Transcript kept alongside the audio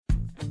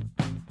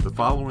The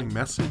following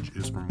message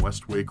is from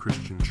Westway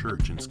Christian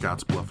Church in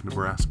Scottsbluff,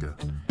 Nebraska.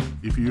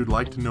 If you'd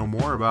like to know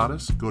more about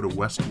us, go to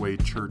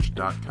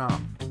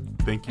westwaychurch.com.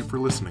 Thank you for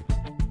listening.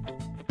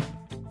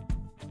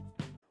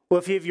 Well,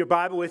 if you have your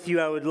Bible with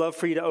you, I would love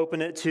for you to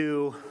open it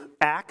to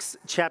Acts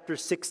chapter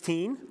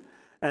 16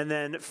 and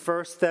then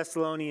 1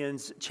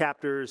 Thessalonians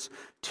chapters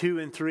 2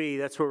 and 3.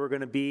 That's where we're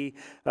going to be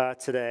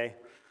today.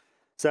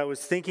 So I was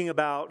thinking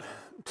about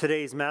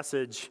today's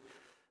message.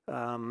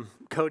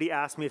 Cody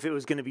asked me if it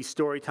was going to be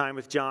story time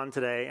with John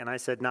today, and I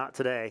said, not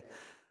today.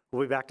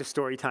 We'll be back to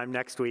story time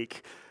next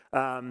week.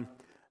 The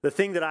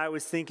thing that I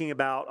was thinking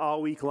about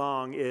all week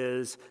long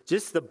is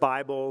just the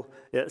Bible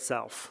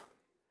itself,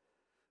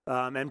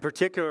 and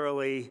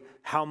particularly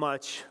how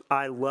much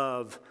I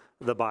love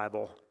the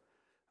Bible.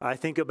 I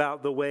think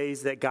about the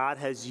ways that God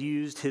has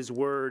used His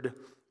Word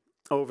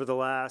over the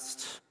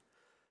last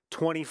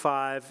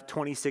 25,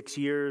 26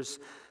 years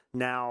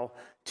now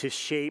to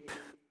shape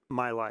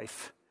my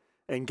life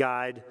and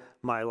guide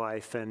my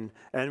life and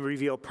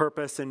reveal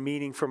purpose and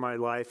meaning for my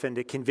life and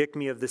to convict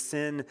me of the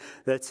sin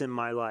that's in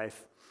my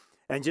life.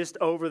 And just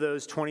over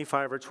those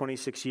 25 or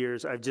 26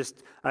 years, I've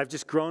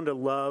just grown to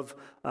love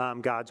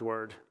God's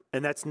Word.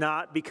 And that's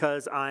not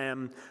because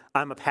I'm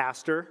a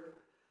pastor.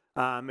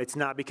 It's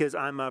not because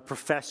I'm a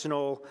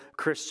professional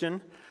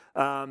Christian.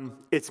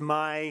 It's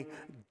my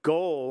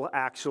goal,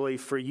 actually,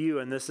 for you,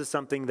 and this is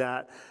something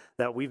that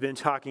we've been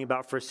talking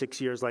about for 6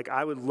 years. Like,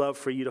 I would love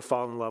for you to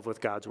fall in love with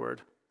God's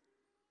Word.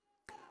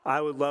 I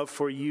would love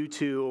for you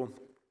to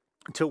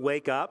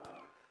wake up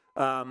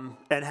and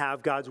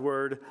have God's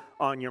Word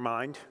on your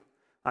mind.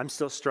 I'm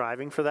still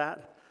striving for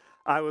that.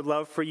 I would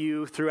love for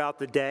you throughout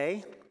the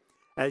day,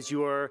 as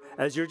you're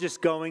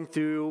just going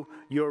through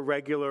your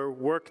regular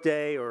work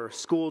day or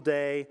school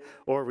day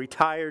or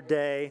retired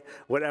day,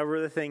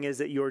 whatever the thing is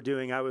that you're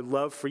doing, I would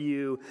love for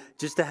you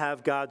just to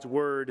have God's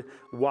Word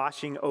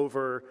washing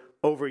over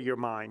your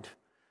mind.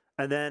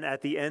 And then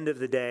at the end of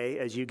the day,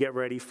 as you get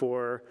ready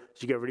for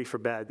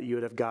bed, that you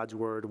would have God's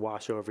Word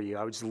wash over you.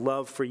 I would just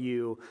love for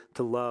you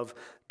to love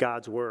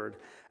God's Word.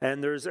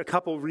 And there's a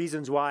couple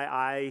reasons why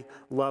I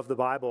love the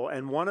Bible.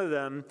 And one of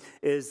them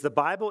is the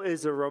Bible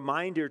is a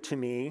reminder to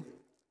me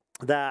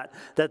that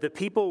the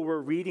people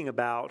we're reading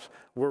about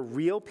were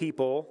real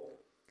people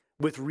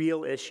with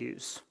real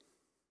issues.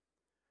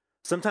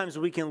 Sometimes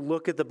we can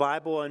look at the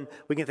Bible and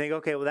we can think,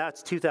 okay, well,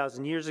 that's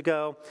 2,000 years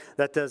ago.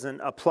 That doesn't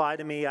apply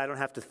to me. I don't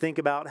have to think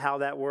about how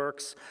that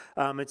works.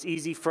 It's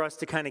easy for us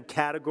to kind of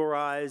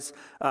categorize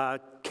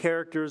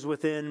characters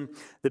within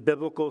the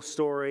biblical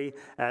story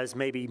as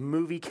maybe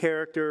movie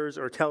characters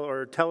or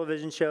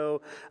television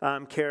show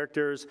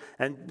characters.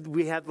 And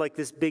we have like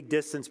this big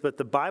distance, but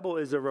the Bible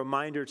is a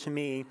reminder to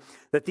me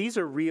that these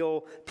are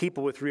real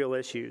people with real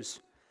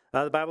issues.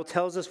 The Bible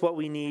tells us what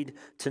we need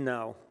to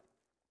know.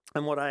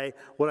 And what I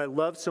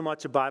love so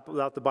much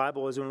about the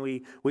Bible is when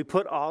we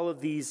put all of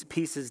these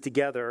pieces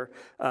together,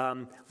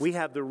 we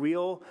have the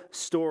real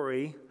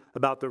story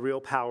about the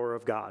real power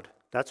of God.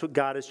 That's what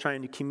God is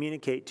trying to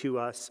communicate to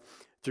us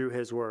through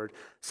His Word.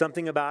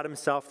 Something about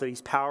Himself, that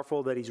He's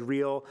powerful, that He's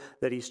real,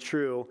 that He's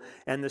true.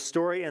 And the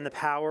story and the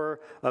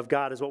power of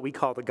God is what we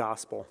call the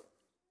gospel.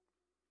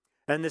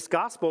 And this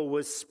gospel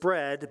was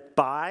spread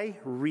by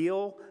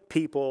real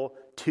people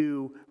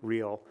to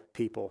real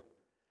people.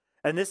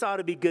 And this ought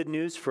to be good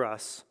news for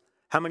us.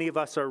 How many of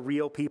us are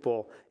real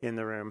people in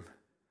the room?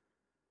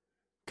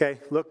 Okay,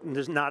 look,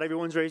 not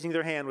everyone's raising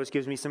their hand, which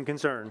gives me some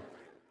concern.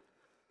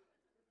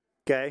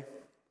 Okay,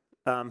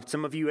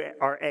 some of you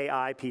are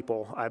AI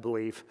people, I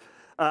believe.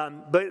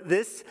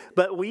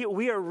 But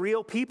we are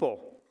real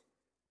people.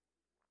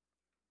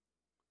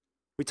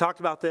 We talked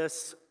about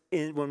this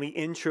when we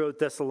introed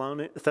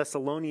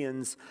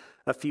Thessalonians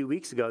a few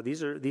weeks ago.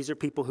 These are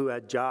people who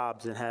had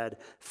jobs and had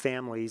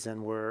families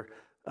and were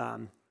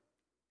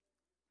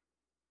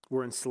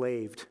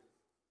enslaved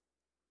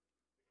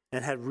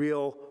and had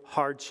real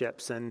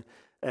hardships, and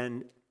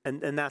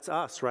that's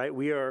us, right?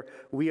 We are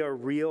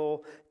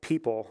real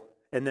people,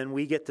 and then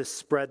we get to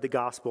spread the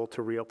gospel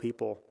to real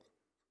people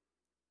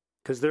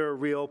because there are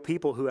real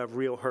people who have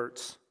real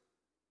hurts.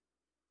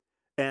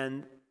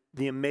 And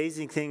the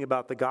amazing thing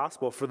about the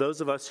gospel, for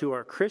those of us who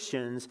are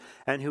Christians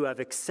and who have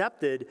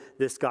accepted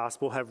this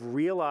gospel, have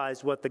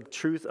realized what the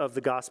truth of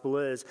the gospel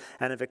is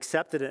and have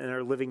accepted it and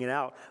are living it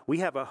out, we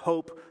have a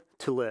hope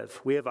to live.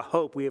 We have a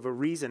hope. We have a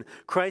reason.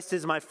 Christ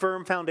is my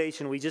firm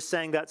foundation. We just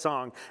sang that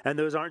song, and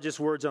those aren't just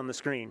words on the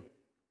screen.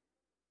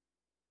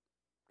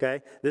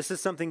 Okay? This is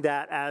something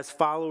that as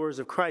followers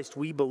of Christ,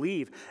 we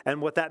believe.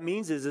 And what that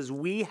means is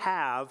we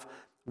have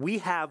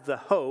the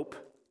hope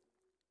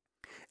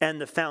and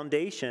the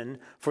foundation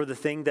for the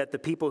thing that the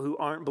people who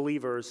aren't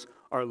believers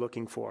are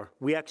looking for.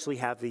 We actually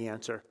have the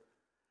answer.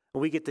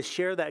 We get to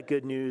share that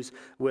good news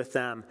with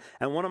them.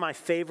 And one of my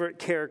favorite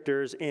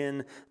characters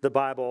in the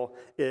Bible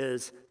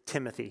is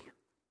Timothy.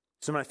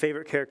 So my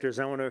favorite characters,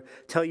 I want to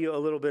tell you a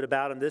little bit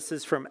about him. This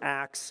is from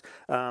Acts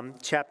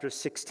chapter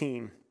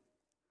 16.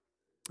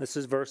 This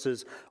is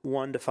verses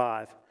 1 to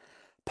 5.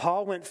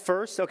 Paul went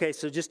first. Okay,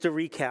 so just to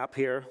recap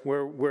here,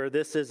 where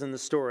this is in the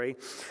story.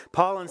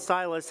 Paul and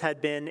Silas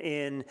had been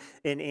in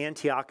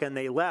Antioch, and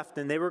they left,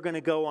 and they were going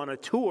to go on a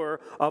tour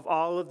of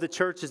all of the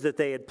churches that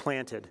they had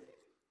planted.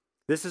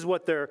 This is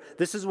what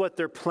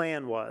their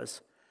plan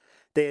was.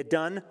 They had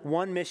done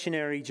one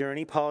missionary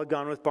journey. Paul had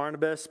gone with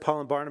Barnabas.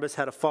 Paul and Barnabas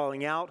had a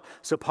falling out,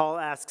 so Paul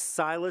asked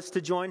Silas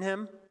to join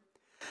him.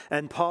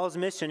 And Paul's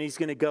mission, he's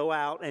going to go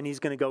out and he's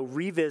going to go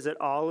revisit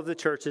all of the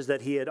churches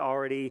that he had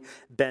already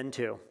been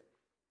to.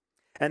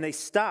 And they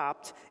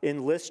stopped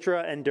in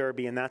Lystra and Derbe,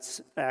 and that's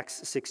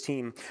Acts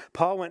 16.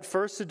 Paul went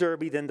first to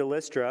Derbe, then to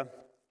Lystra,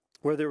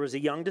 where there was a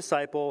young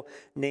disciple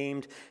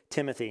named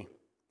Timothy.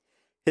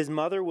 His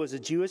mother was a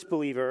Jewish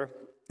believer,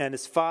 and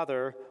his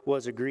father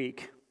was a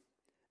Greek.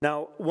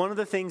 Now, one of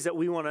the things that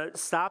we want to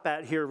stop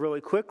at here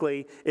really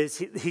quickly is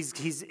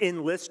he's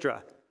in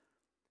Lystra.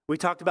 We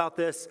talked about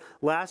this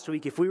last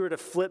week. If we were to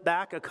flip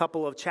back a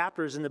couple of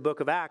chapters in the book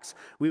of Acts,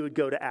 we would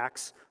go to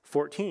Acts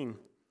 14.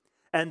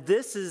 And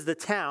this is the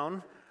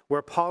town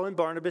where Paul and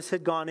Barnabas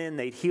had gone in.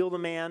 They'd healed a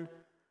man.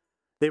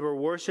 They were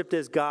worshipped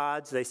as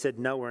gods. They said,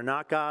 no, we're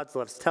not gods.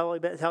 Let's tell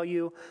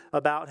you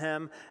about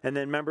him. And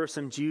then remember,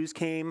 some Jews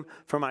came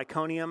from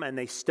Iconium, and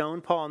they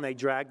stoned Paul, and they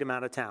dragged him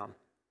out of town.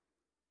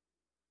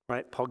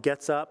 Right? Paul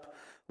gets up,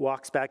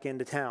 walks back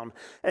into town.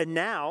 And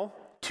now,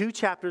 2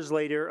 chapters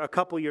later, a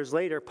couple years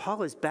later,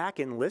 Paul is back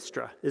in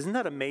Lystra. Isn't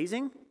that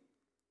amazing?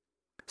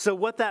 So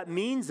what that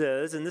means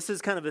is, and this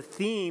is kind of a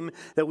theme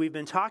that we've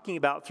been talking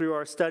about through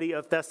our study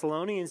of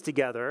Thessalonians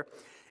together,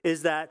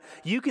 is that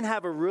you can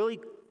have a really,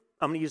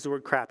 I'm going to use the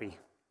word crappy.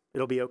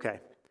 It'll be okay.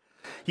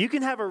 You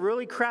can have a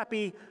really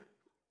crappy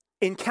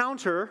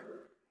encounter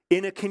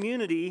in a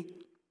community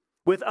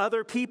with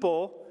other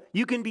people.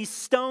 You can be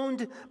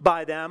stoned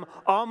by them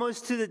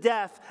almost to the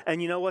death,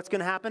 and you know what's going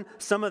to happen?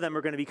 Some of them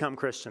are going to become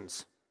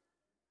Christians.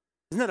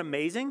 Isn't that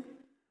amazing?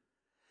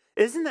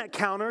 Isn't that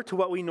counter to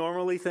what we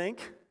normally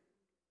think?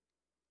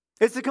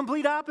 It's the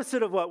complete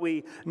opposite of what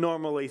we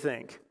normally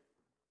think,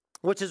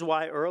 which is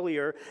why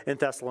earlier in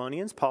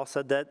Thessalonians, Paul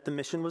said that the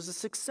mission was a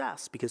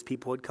success because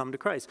people had come to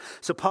Christ.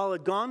 So Paul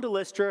had gone to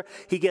Lystra.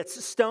 He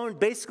gets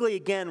stoned, basically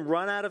again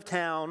run out of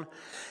town,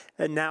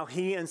 and now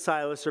he and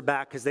Silas are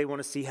back because they want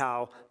to see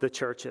how the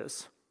church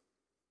is.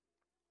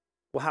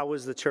 Well, how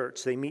was the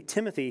church? They meet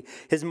Timothy.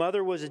 His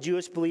mother was a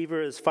Jewish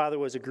believer. His father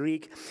was a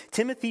Greek.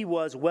 Timothy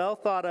was well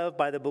thought of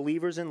by the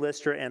believers in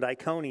Lystra and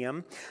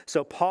Iconium,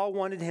 so Paul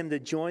wanted him to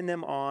join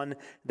them on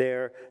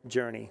their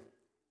journey.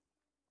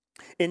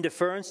 In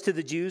deference to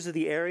the Jews of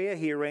the area,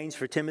 he arranged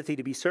for Timothy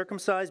to be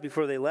circumcised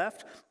before they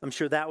left. I'm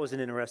sure that was an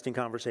interesting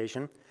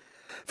conversation.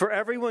 For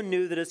everyone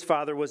knew that his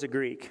father was a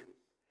Greek.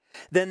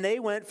 Then they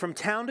went from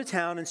town to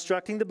town,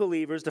 instructing the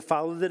believers to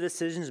follow the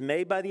decisions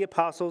made by the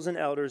apostles and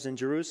elders in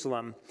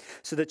Jerusalem.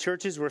 So the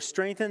churches were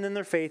strengthened in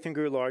their faith and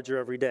grew larger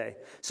every day.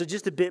 So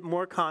just a bit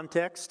more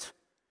context.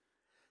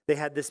 They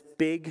had this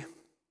big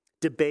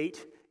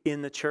debate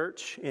in the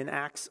church in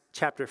Acts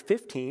chapter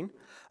 15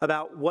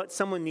 about what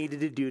someone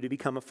needed to do to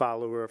become a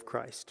follower of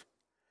Christ.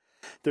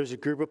 There's a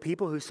group of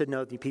people who said,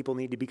 no, the people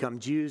need to become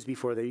Jews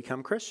before they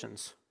become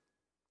Christians.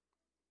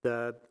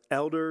 The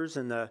elders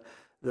and the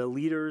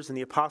leaders and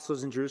the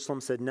apostles in Jerusalem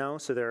said no,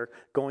 so they're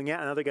going out,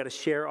 and now they've got to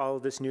share all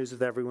of this news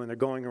with everyone. They're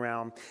going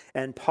around.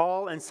 And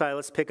Paul and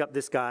Silas pick up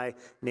this guy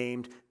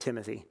named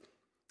Timothy.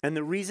 And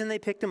the reason they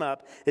picked him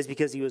up is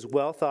because he was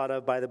well thought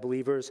of by the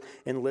believers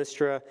in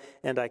Lystra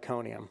and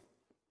Iconium.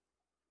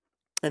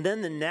 And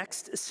then the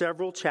next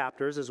several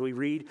chapters, as we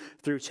read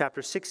through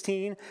chapter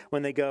 16,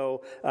 when they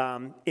go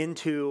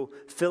into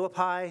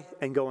Philippi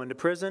and go into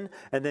prison,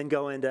 and then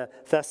go into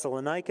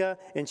Thessalonica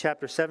in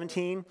chapter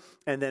 17,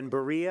 and then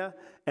Berea,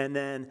 and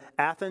then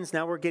Athens.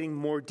 Now we're getting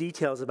more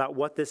details about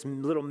what this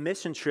little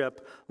mission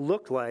trip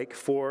looked like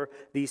for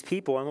these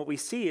people. And what we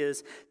see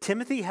is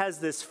Timothy has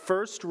this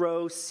front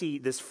row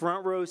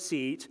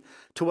seat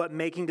to what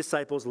making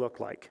disciples look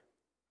like.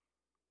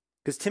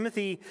 Because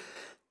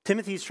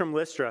Timothy's from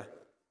Lystra.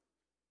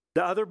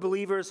 The other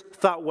believers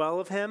thought well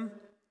of him,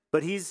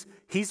 but he's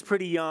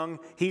pretty young,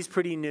 he's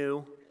pretty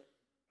new.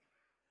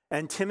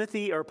 And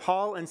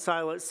Paul and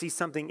Silas see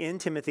something in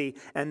Timothy,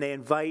 and they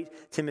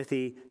invite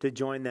Timothy to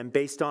join them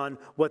based on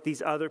what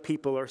these other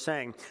people are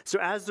saying. So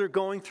as they're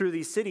going through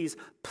these cities,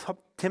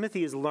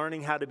 Timothy is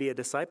learning how to be a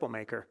disciple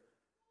maker.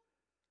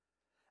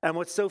 And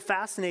what's so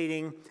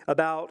fascinating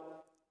about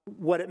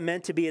what it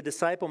meant to be a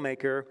disciple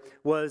maker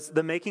was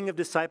the making of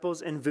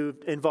disciples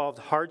involved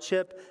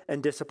hardship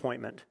and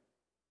disappointment.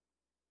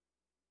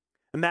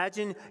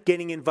 Imagine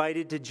getting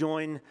invited to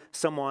join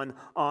someone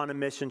on a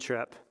mission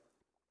trip.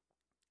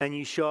 And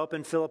you show up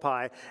in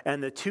Philippi,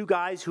 and the 2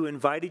 guys who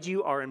invited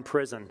you are in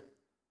prison.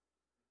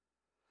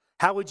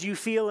 How would you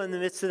feel in the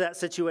midst of that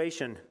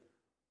situation?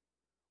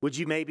 Would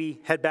you maybe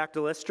head back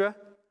to Lystra?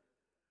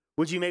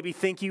 Would you maybe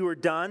think you were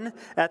done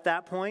at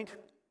that point?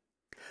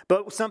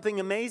 But something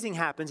amazing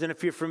happens, and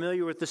if you're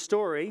familiar with the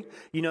story,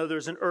 you know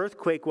there's an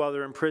earthquake while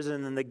they're in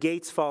prison, and the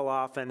gates fall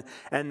off, and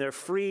they're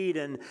freed,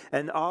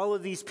 and all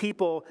of these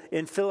people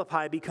in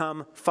Philippi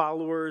become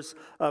followers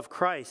of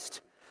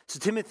Christ. So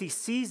Timothy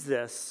sees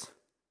this,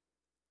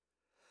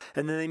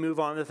 and then they move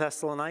on to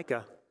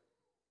Thessalonica.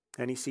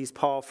 And he sees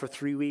Paul for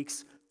 3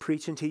 weeks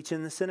preach and teach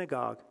in the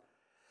synagogue.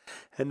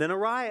 And then a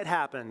riot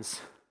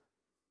happens.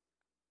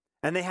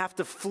 And they have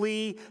to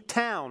flee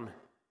town.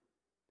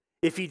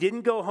 If you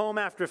didn't go home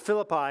after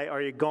Philippi,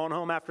 are you going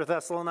home after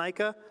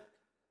Thessalonica?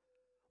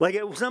 Like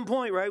at some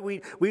point, right,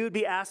 we would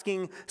be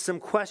asking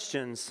some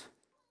questions.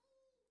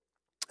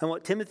 And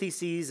what Timothy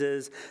sees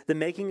is the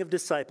making of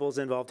disciples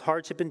involved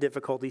hardship and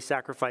difficulty,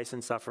 sacrifice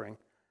and suffering.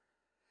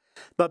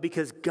 But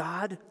because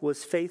God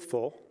was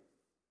faithful,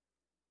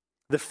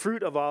 the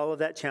fruit of all of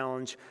that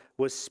challenge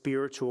was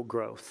spiritual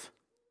growth.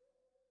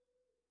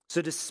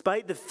 So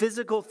despite the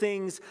physical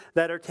things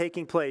that are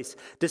taking place,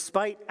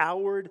 despite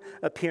outward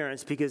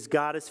appearance, because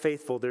God is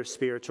faithful, there's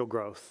spiritual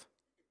growth.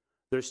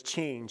 There's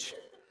change.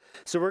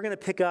 So we're going to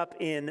pick up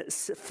in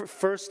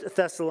 1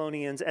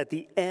 Thessalonians at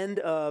the end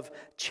of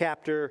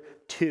chapter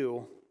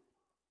 2,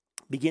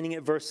 beginning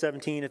at verse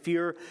 17. If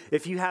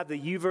you have the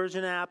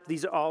YouVersion app,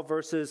 these all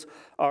verses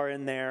are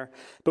in there.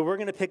 But we're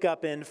going to pick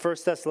up in 1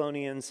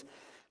 Thessalonians,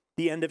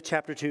 the end of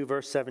chapter 2,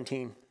 verse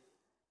 17.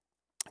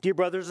 Dear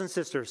brothers and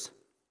sisters,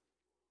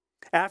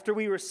 after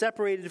we were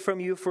separated from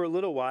you for a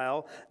little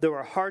while, though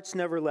our hearts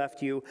never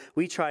left you,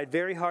 we tried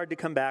very hard to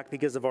come back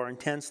because of our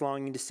intense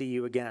longing to see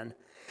you again.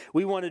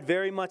 We wanted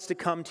very much to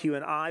come to you,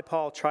 and I,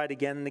 Paul, tried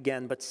again and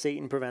again, but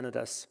Satan prevented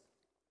us.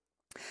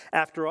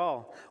 After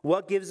all,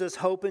 what gives us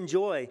hope and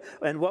joy,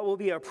 and what will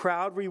be our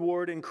proud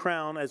reward and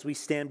crown as we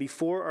stand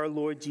before our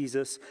Lord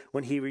Jesus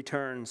when he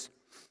returns?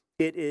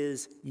 It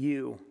is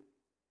you.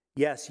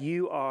 Yes,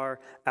 you are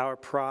our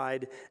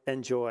pride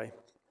and joy.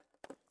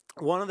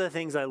 One of the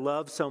things I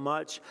love so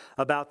much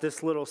about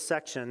this little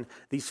section,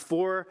 these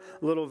 4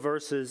 little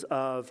verses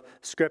of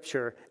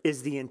Scripture,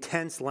 is the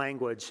intense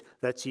language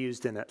that's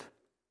used in it.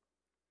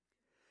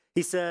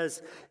 He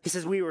says,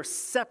 we were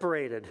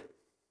separated.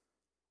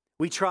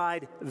 We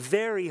tried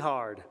very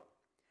hard.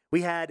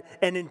 We had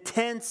an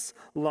intense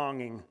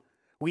longing.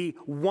 We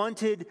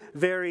wanted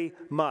very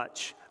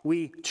much.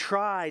 We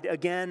tried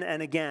again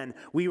and again.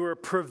 We were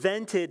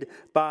prevented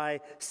by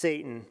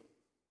Satan.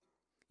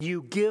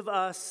 You give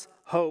us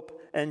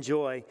hope and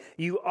joy.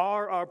 You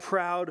are our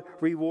proud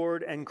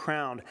reward and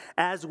crown.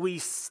 As we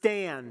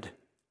stand,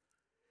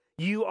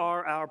 you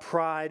are our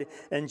pride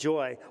and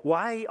joy.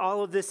 Why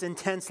all of this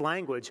intense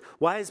language?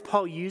 Why is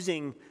Paul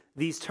using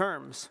these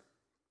terms?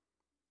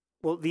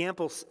 Well, the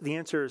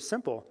answer is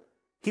simple.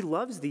 He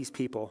loves these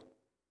people.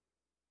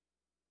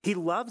 He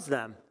loves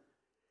them.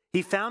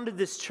 He founded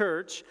this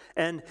church,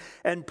 and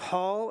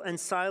Paul and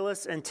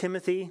Silas and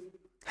Timothy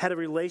had a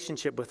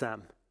relationship with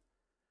them.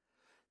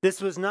 This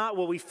was not,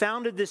 well, we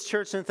founded this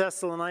church in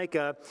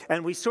Thessalonica,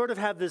 and we sort of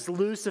have this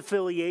loose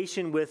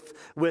affiliation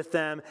with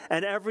them,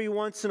 and every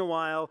once in a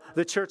while,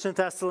 the church in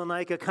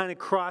Thessalonica kind of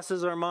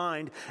crosses our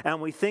mind,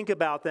 and we think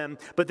about them,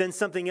 but then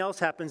something else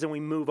happens and we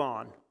move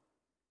on.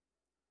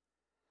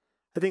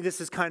 I think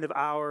this is kind of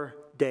our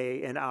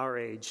day and our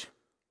age.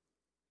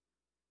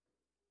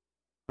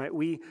 Right?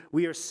 We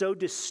are so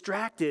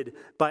distracted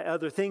by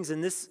other things,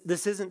 and this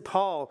isn't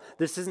Paul,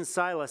 this isn't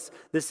Silas,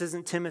 this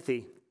isn't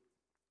Timothy.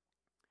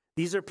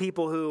 These are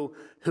people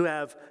who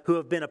have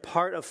been a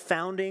part of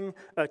founding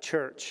a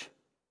church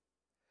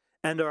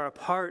and are a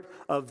part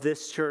of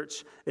this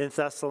church in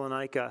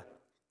Thessalonica,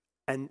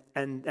 and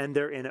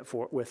they're in it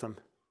with them.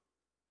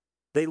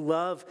 They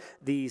love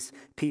these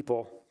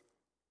people.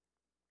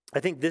 I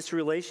think this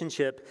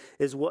relationship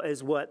is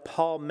what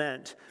Paul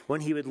meant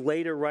when he would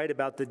later write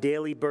about the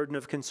daily burden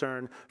of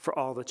concern for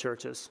all the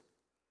churches.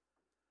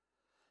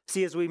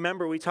 See, as we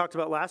remember, we talked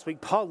about last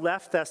week, Paul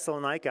left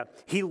Thessalonica.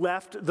 He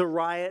left the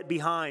riot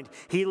behind.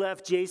 He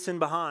left Jason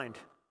behind.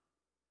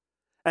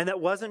 And that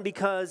wasn't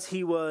because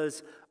he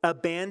was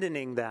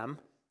abandoning them.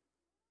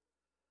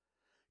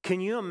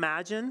 Can you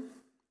imagine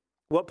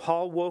what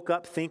Paul woke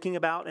up thinking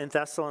about in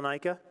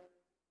Thessalonica?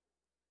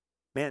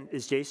 Man,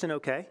 is Jason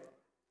okay?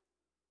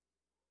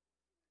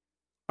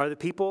 Are the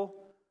people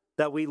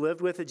that we lived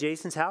with at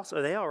Jason's house,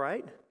 are they all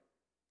right?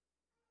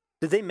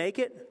 Did they make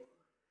it?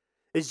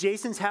 Is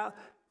Jason's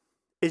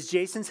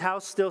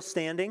house still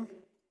standing?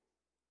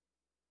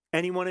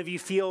 Any one of you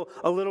feel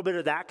a little bit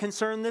of that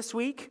concern this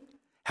week?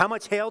 How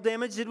much hail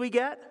damage did we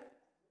get?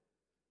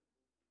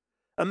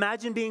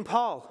 Imagine being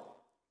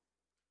Paul,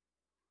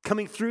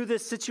 coming through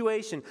this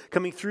situation,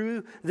 coming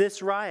through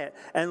this riot,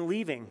 and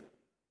leaving.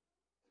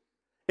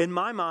 In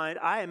my mind,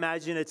 I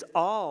imagine it's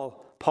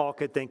all Paul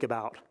could think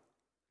about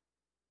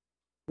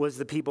was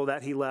the people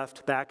that he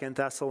left back in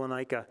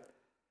Thessalonica.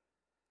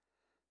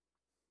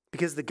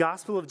 Because the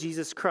gospel of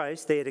Jesus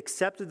Christ, they had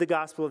accepted the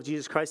gospel of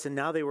Jesus Christ, and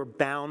now they were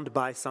bound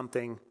by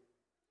something.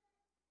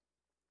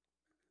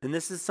 And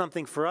this is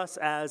something for us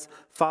as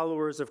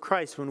followers of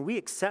Christ. When we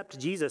accept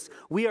Jesus,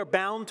 we are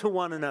bound to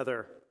one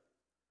another.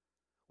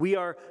 We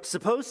are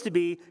supposed to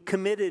be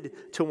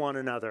committed to one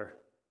another.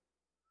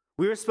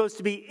 We are supposed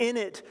to be in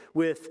it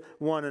with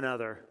one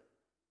another.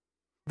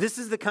 This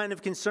is the kind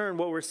of concern,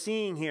 what we're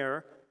seeing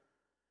here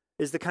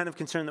is the kind of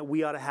concern that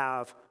we ought to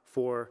have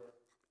for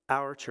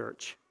our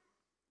church.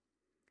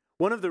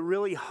 One of the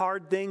really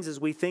hard things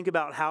as we think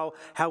about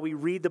how we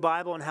read the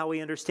Bible and how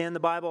we understand the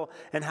Bible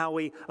and how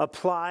we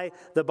apply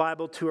the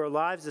Bible to our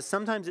lives is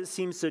sometimes it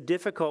seems so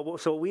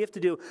difficult. So what we have to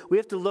do, we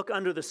have to look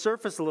under the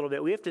surface a little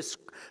bit. We have to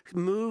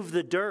move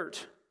the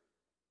dirt.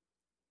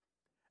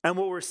 And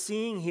what we're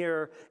seeing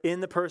here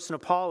in the person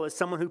of Paul is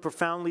someone who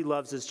profoundly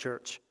loves his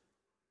church.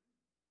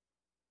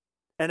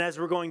 And as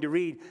we're going to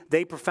read,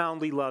 they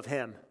profoundly love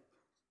him.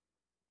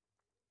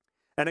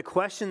 And a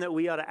question that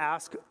we ought to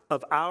ask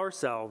of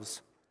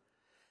ourselves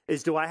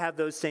is, do I have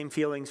those same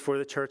feelings for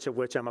the church of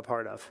which I'm a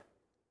part of?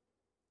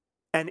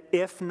 And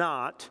if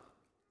not,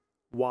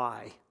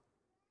 why?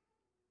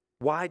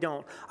 Why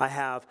don't I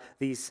have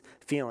these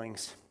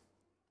feelings?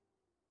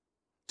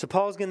 So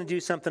Paul's going to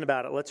do something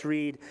about it. Let's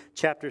read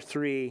chapter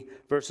 3,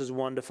 verses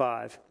 1 to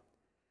 5.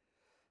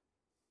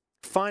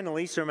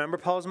 Finally, so remember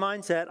Paul's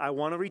mindset, I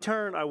want to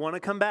return, I want to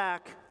come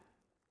back.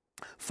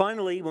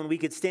 Finally, when we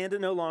could stand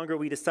it no longer,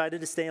 we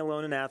decided to stay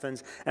alone in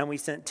Athens, and we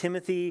sent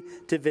Timothy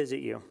to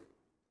visit you.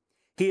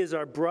 He is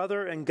our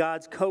brother and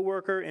God's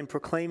co-worker in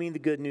proclaiming the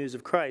good news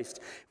of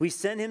Christ. We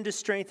sent him to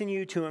strengthen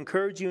you, to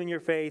encourage you in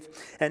your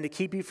faith, and to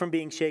keep you from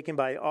being shaken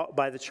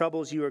by the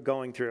troubles you are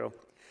going through.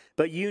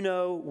 But you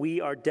know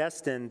we are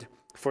destined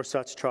for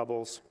such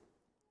troubles.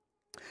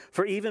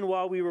 For even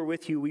while we were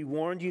with you, we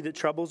warned you that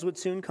troubles would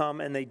soon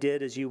come, and they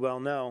did, as you well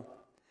know.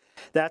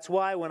 That's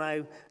why when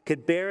I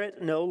could bear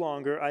it no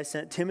longer, I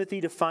sent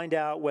Timothy to find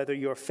out whether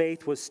your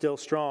faith was still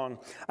strong.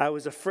 I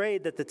was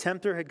afraid that the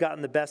tempter had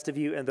gotten the best of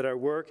you and that our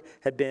work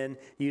had been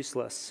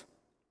useless.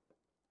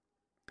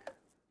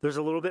 There's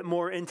a little bit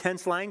more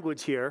intense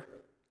language here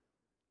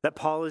that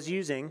Paul is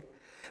using.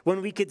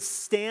 When we could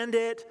stand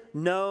it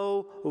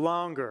no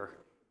longer.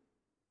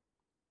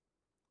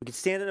 We could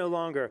stand it no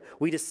longer.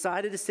 We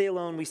decided to stay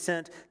alone. We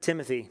sent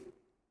Timothy.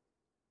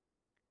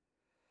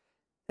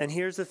 And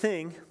here's the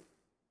thing.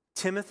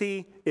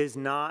 Timothy is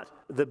not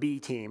the B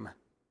team.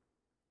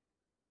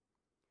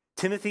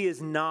 Timothy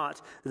is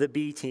not the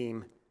B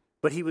team,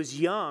 but he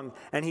was young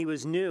and he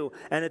was new.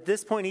 And at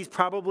this point, he's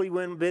probably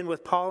been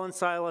with Paul and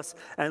Silas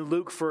and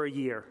Luke for a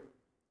year,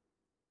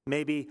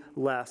 maybe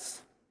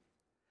less.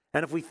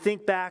 And if we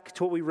think back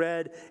to what we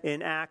read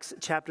in Acts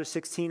chapter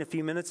 16 a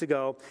few minutes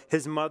ago,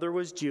 his mother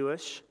was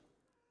Jewish.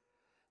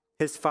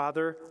 His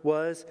father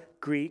was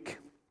Greek.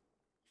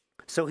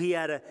 So he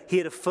had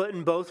a foot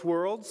in both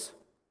worlds.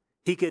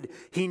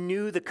 He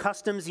knew the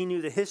customs, he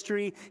knew the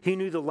history, he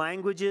knew the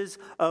languages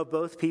of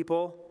both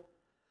people.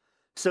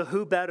 So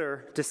who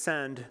better to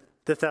send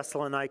to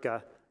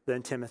Thessalonica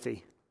than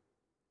Timothy?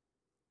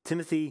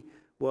 Timothy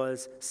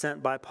was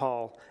sent by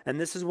Paul.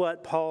 And this is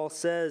what Paul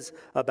says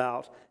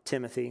about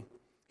Timothy.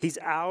 He's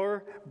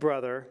our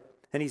brother,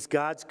 and he's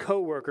God's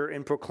co-worker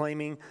in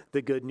proclaiming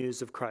the good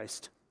news of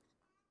Christ.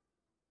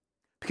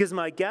 Because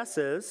my guess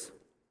is,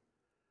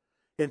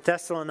 in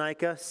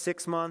Thessalonica,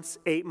 6 months,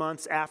 8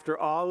 months after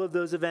all of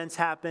those events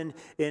happened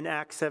in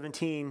Acts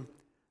 17,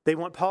 they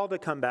want Paul to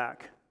come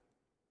back.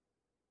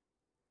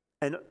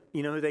 And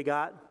you know who they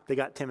got? They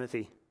got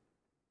Timothy.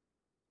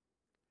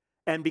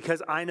 And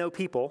because I know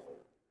people,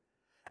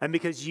 and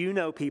because you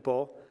know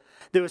people,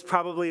 there was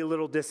probably a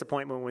little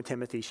disappointment when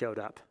Timothy showed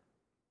up.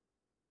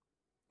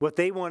 What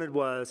they wanted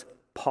was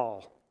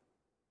Paul.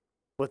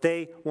 What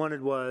they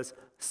wanted was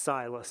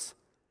Silas.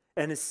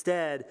 And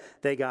instead,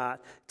 they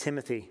got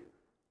Timothy.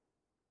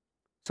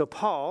 So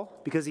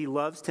Paul, because he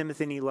loves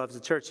Timothy and he loves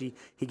the church,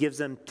 he gives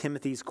them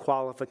Timothy's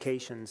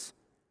qualifications.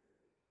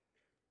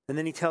 And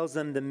then he tells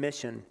them the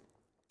mission.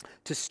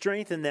 To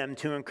strengthen them,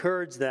 to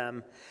encourage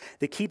them,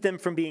 to keep them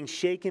from being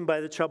shaken by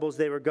the troubles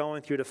they were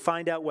going through, to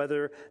find out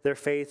whether their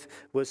faith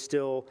was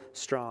still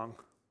strong.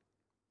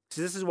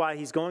 So this is why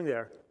he's going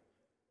there.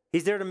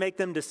 He's there to make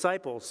them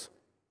disciples.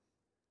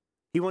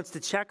 He wants to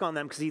check on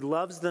them because he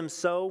loves them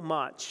so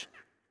much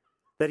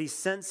that he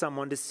sent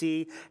someone to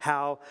see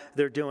how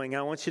they're doing.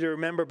 I want you to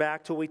remember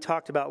back to what we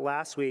talked about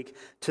last week,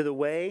 to the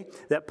way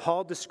that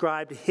Paul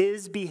described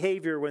his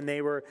behavior when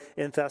they were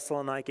in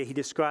Thessalonica. He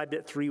described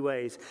it 3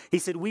 ways. He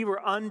said, we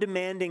were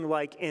undemanding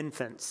like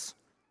infants.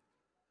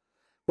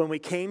 When we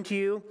came to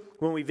you,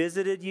 when we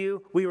visited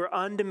you, we were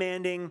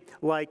undemanding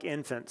like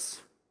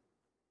infants.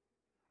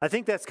 I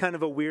think that's kind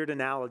of a weird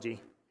analogy.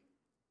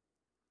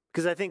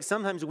 Because I think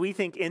sometimes we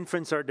think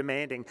infants are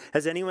demanding.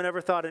 Has anyone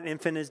ever thought an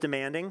infant is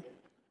demanding?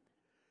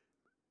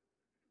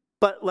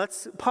 But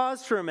let's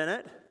pause for a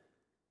minute.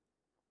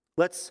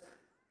 Let's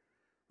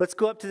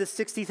go up to the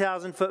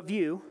 60,000-foot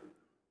view.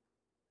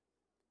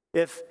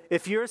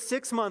 If you're a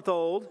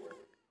 6-month-old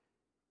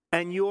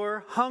and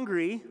you're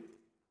hungry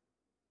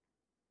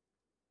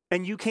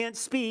and you can't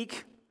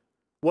speak,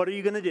 what are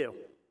you going to do?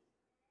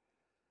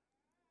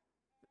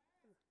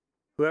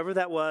 Whoever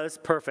that was,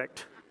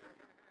 perfect.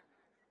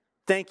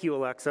 Thank you,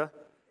 Alexa.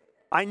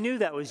 I knew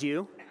that was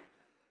you.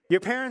 Your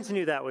parents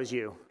knew that was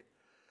you.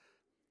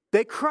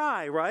 They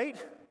cry, right?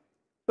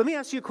 Let me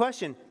ask you a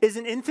question. Is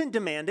an infant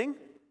demanding,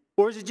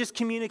 or is it just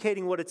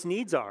communicating what its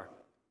needs are?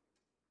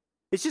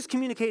 It's just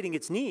communicating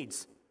its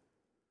needs.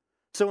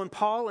 So when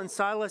Paul and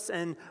Silas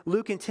and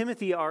Luke and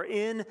Timothy are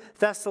in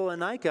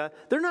Thessalonica,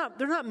 they're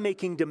not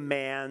making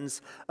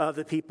demands of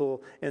the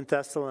people in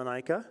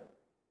Thessalonica.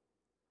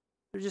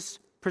 They're just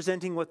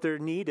presenting what their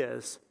need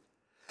is.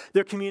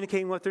 They're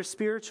communicating what their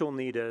spiritual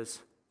need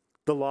is.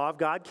 The law of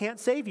God can't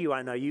save you.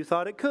 I know you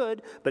thought it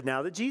could, but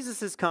now that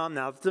Jesus has come,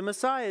 now that the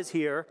Messiah is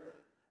here,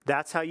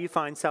 that's how you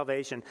find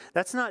salvation.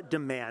 That's not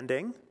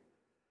demanding.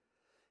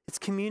 It's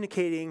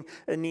communicating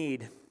a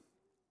need.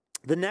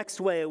 The next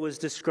way it was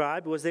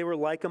described was they were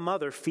like a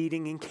mother,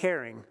 feeding and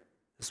caring.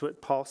 That's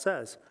what Paul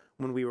says.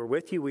 When we were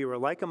with you, we were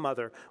like a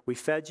mother. We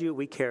fed you,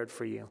 we cared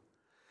for you.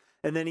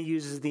 And then he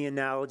uses the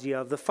analogy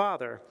of the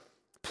father,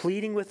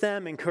 pleading with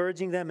them,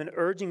 encouraging them, and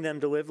urging them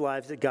to live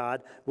lives that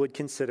God would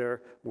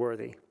consider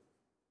worthy.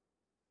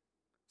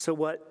 So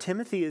what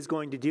Timothy is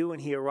going to do when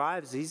he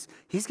arrives, he's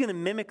going to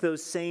mimic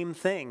those same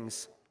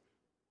things.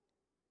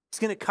 He's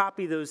going to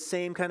copy those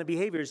same kind of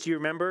behaviors. Do you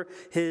remember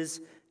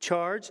his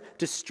charge?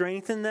 To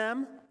strengthen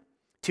them,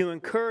 to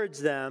encourage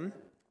them,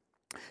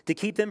 to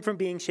keep them from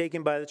being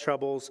shaken by the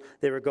troubles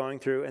they were going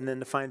through, and then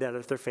to find out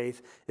if their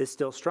faith is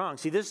still strong.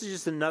 See, this is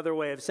just another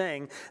way of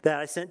saying that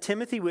I sent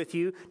Timothy with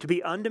you to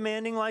be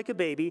undemanding like a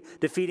baby,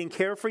 to feed and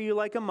care for you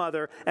like a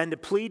mother, and to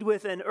plead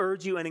with and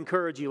urge you and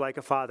encourage you like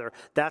a father.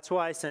 That's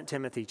why I sent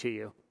Timothy to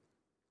you.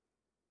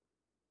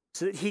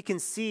 So that he can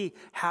see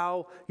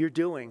how you're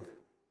doing.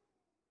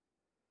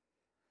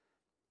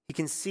 He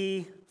can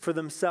see for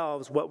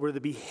themselves what were the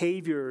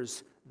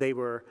behaviors they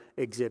were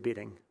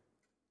exhibiting.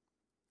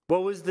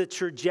 What was the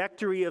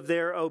trajectory of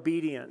their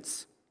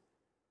obedience?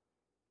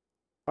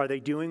 Are they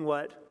doing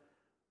what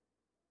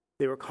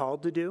they were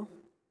called to do?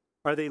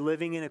 Are they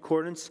living in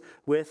accordance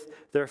with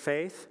their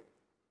faith?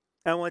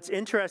 And what's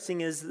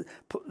interesting is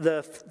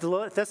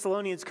the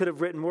Thessalonians could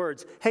have written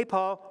words, "Hey,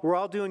 Paul, we're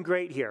all doing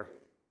great here."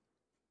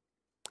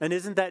 And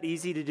isn't that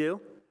easy to do?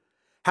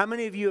 How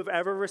many of you have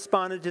ever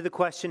responded to the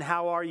question,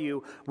 "How are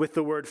you?" with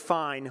the word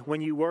 "fine"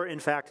 when you were, in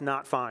fact,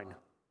 not fine?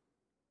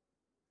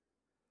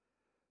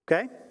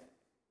 Okay?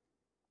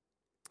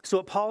 So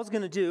what Paul's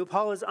going to do,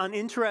 Paul is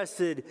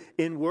uninterested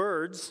in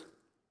words,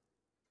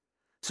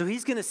 so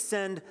he's going to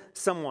send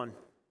someone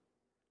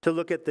to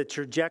look at the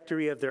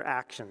trajectory of their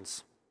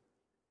actions.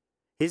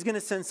 He's going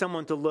to send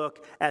someone to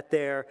look at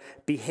their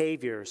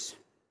behaviors.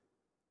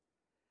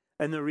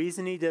 And the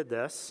reason he did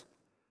this,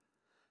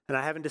 and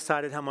I haven't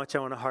decided how much I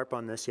want to harp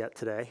on this yet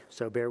today,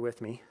 so bear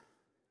with me.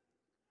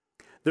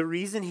 The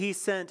reason he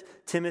sent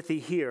Timothy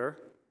here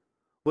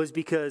was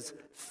because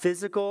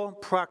physical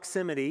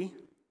proximity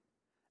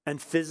and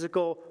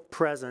physical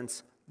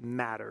presence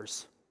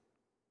matters.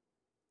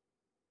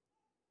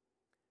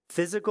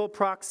 Physical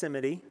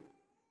proximity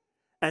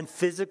and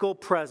physical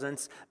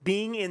presence,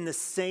 being in the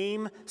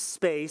same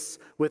space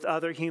with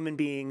other human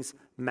beings,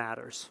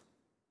 matters.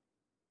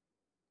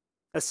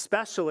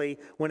 Especially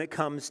when it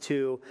comes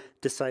to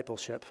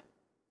discipleship.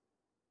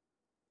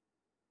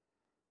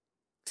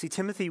 See,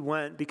 Timothy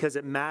went because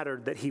it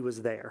mattered that he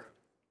was there.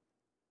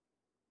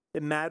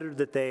 It mattered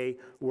that they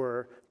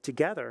were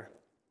together.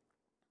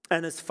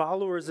 And as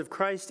followers of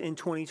Christ in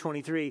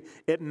 2023,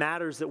 it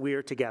matters that we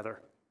are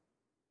together.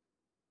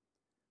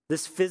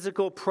 This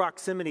physical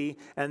proximity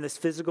and this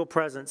physical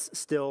presence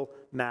still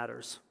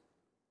matters.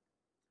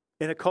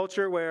 In a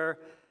culture where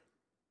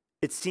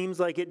it seems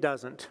like it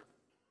doesn't,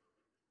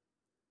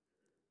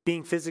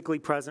 being physically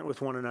present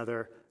with one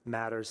another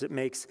matters. It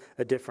makes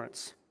a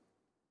difference.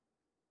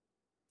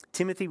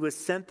 Timothy was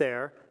sent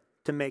there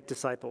to make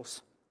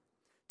disciples,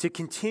 to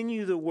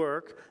continue the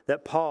work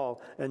that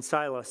Paul and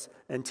Silas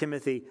and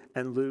Timothy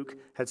and Luke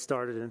had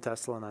started in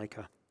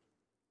Thessalonica.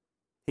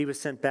 He was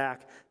sent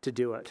back to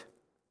do it.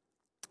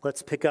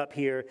 Let's pick up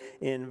here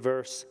in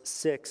verse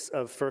 6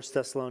 of 1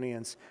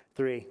 Thessalonians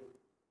 3.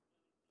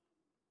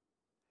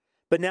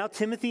 But now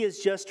Timothy has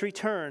just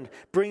returned,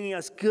 bringing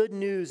us good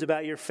news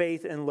about your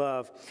faith and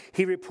love.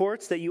 He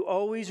reports that you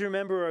always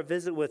remember our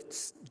visit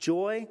with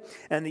joy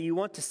and that you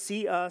want to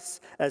see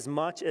us as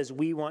much as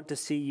we want to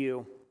see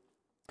you.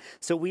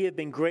 So we have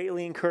been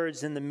greatly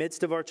encouraged in the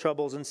midst of our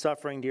troubles and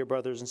suffering, dear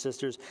brothers and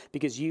sisters,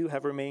 because you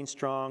have remained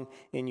strong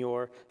in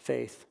your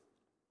faith.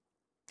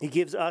 He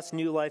gives us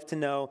new life to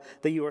know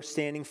that you are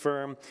standing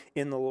firm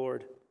in the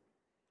Lord.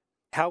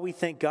 How we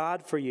thank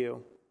God for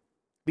you.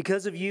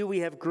 Because of you, we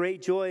have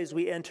great joy as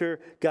we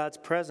enter God's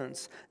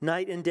presence.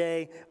 Night and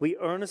day, we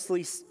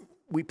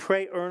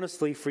pray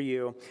earnestly for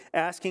you,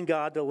 asking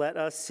God to let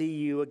us see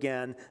you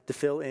again to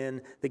fill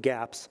in the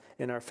gaps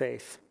in our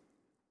faith.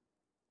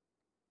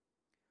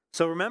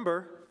 So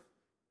remember,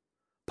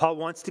 Paul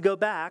wants to go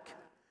back.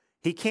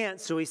 He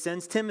can't, so he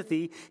sends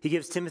Timothy. He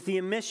gives Timothy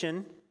a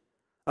mission,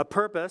 a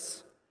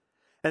purpose,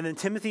 and then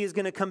Timothy is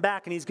going to come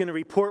back and he's going to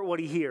report what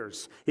he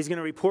hears. He's going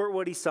to report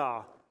what he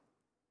saw.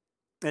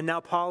 And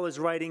now Paul is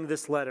writing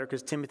this letter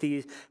because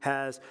Timothy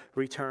has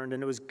returned,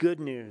 and it was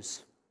good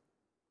news.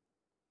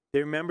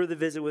 They remember the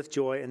visit with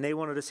joy, and they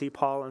wanted to see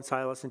Paul and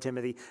Silas and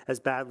Timothy as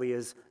badly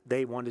as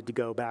they wanted to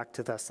go back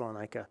to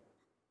Thessalonica.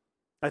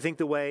 I think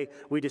the way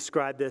we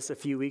described this a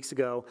few weeks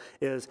ago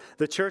is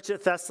the church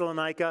at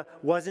Thessalonica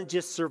wasn't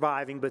just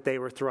surviving, but they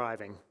were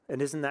thriving.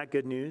 And isn't that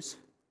good news?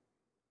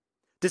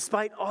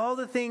 Despite all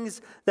the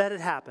things that had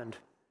happened,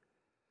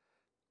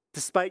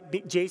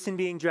 despite Jason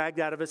being dragged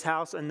out of his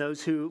house and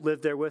those who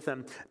lived there with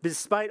him,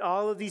 despite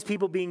all of these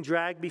people being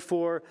dragged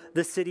before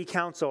the city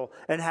council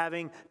and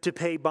having to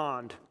pay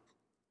bond,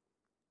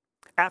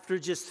 after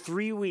just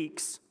 3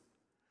 weeks,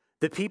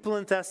 the people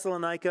in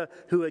Thessalonica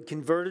who had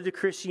converted to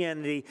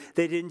Christianity,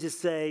 they didn't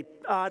just say,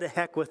 to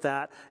heck with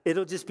that.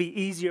 It'll just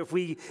be easier if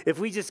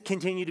we just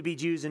continue to be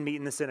Jews and meet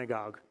in the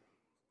synagogue.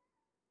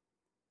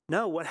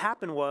 No, what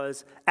happened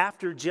was,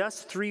 after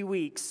just 3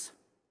 weeks,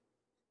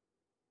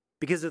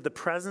 because of the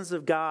presence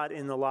of God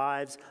in the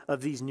lives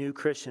of these new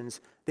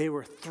Christians, they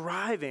were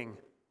thriving.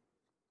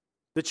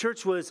 The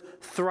church was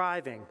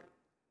thriving.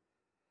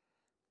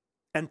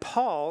 And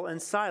Paul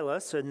and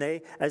Silas,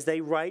 as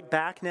they write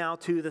back now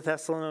to the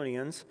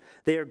Thessalonians,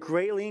 they are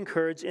greatly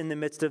encouraged in the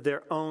midst of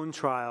their own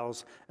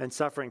trials and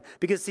suffering.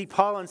 Because, see,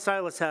 Paul and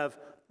Silas have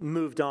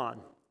moved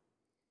on.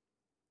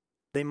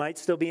 They might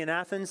still be in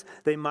Athens.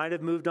 They might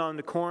have moved on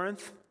to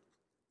Corinth.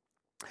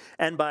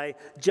 And by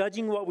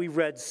judging what we've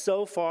read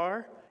so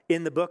far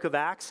in the book of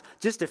Acts,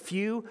 just a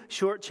few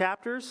short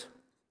chapters,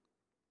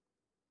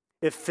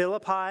 if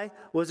Philippi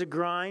was a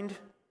grind,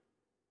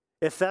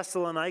 if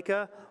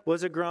Thessalonica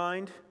was a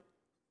grind,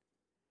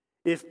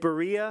 if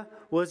Berea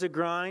was a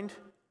grind,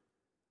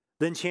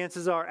 then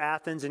chances are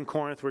Athens and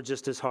Corinth were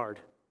just as hard.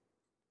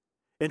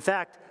 In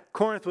fact,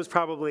 Corinth was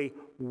probably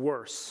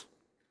worse.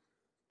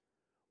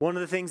 One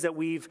of the things that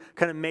we've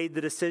kind of made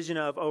the decision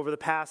of over the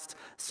past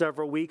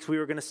several weeks, we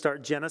were going to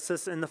start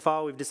Genesis in the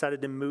fall. We've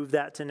decided to move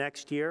that to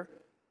next year.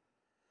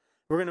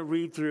 We're going to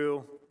read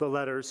through the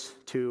letters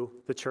to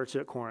the church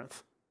at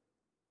Corinth.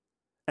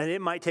 And it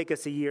might take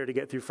us a year to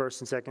get through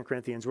 1st and 2nd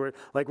Corinthians. We're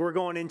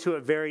going into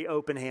it very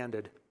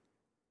open-handed.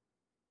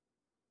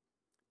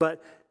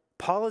 But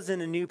Paul is in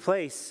a new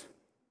place.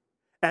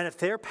 And if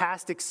their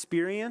past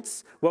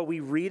experience, what we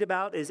read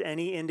about, is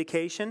any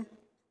indication,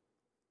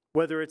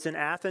 whether it's in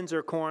Athens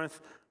or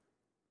Corinth,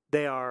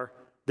 they're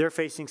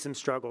facing some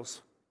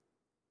struggles.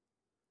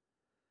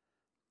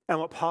 And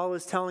what Paul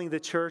is telling the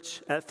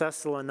church at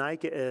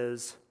Thessalonica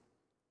is,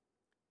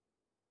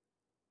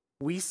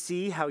 we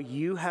see how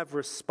you have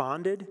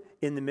responded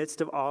in the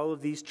midst of all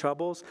of these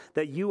troubles,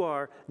 that you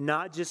are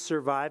not just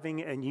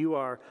surviving and you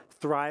are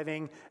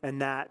thriving,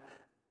 and that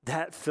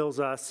fills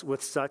us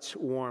with such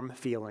warm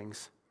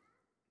feelings.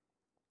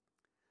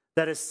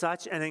 That is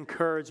such an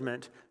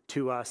encouragement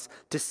to us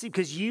to see,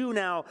 because you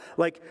now,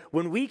 like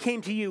when we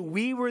came to you,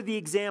 we were the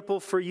example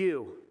for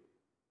you.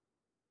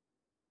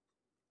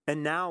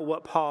 And now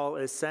what Paul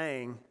is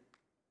saying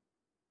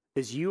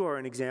is you are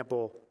an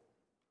example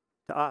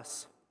to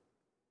us.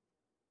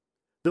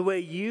 The way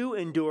you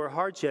endure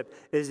hardship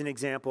is an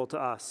example to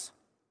us.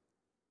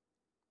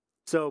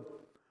 So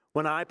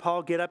when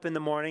Paul, get up in the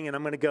morning and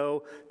I'm going to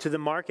go to the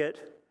market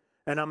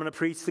and I'm going to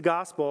preach the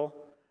gospel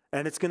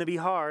and it's going to be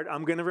hard,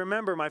 I'm going to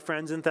remember my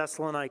friends in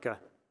Thessalonica.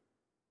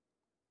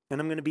 And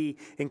I'm going to be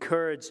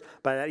encouraged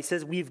by that. He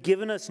says, we've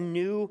given us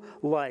new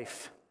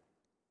life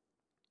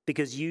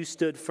because you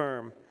stood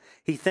firm.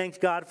 He thanked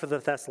God for the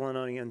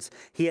Thessalonians.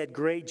 He had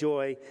great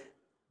joy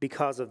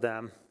because of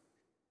them.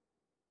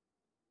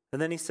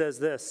 And then he says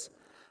this,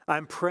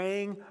 I'm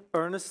praying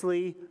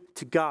earnestly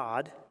to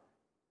God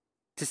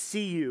to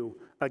see you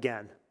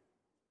again.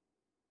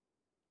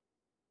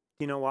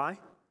 You know why?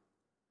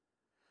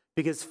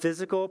 Because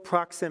physical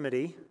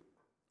proximity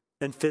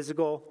and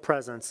physical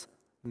presence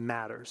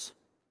matters.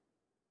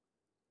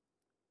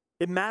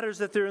 It matters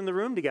that they're in the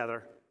room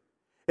together.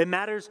 It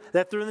matters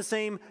that they're in the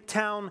same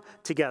town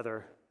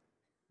together,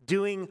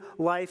 doing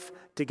life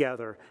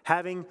together,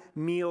 having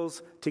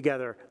meals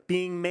together,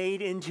 being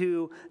made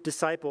into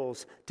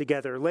disciples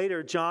together.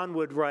 Later, John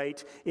would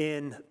write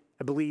in,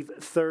 I believe,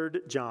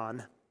 3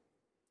 John,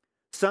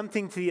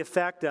 something to the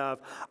effect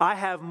of, I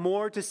have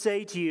more to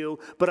say to you,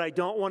 but I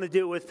don't want to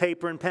do it with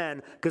paper and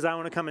pen because I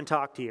want to come and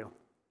talk to you.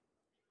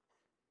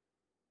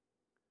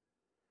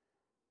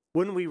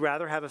 Wouldn't we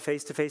rather have a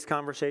face-to-face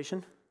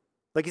conversation?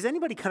 Like, is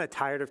anybody kind of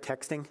tired of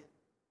texting?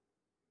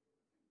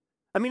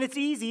 I mean, it's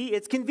easy,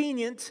 it's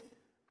convenient,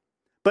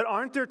 but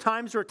aren't there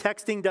times where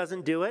texting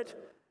doesn't do it?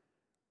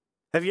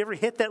 Have you ever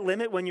hit that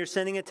limit when you're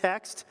sending a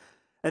text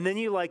and then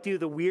you do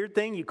the weird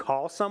thing, you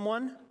call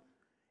someone?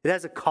 It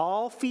has a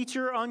call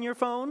feature on your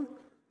phone.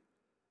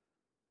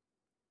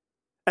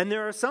 And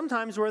there are some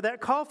times where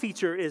that call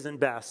feature isn't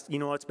best. You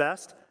know what's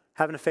best?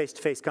 Having a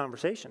face-to-face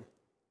conversation.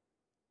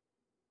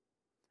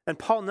 And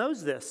Paul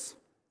knows this.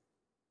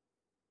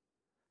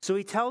 So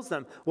he tells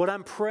them, what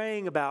I'm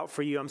praying about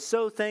for you, I'm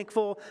so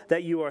thankful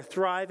that you are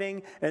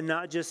thriving and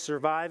not just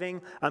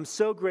surviving. I'm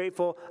so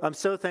grateful. I'm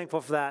so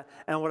thankful for that.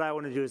 And what I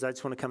want to do is I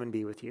just want to come and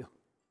be with you.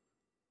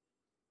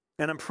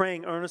 And I'm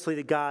praying earnestly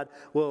that God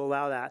will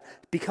allow that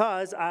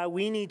because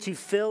we need to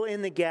fill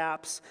in the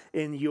gaps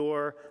in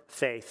your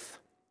faith.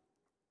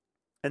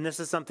 And this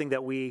is something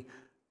that we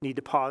need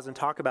to pause and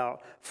talk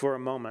about for a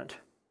moment.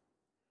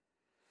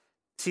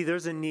 See,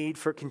 there's a need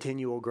for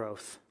continual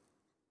growth.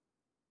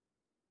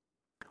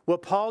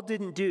 What Paul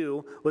didn't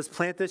do was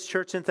plant this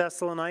church in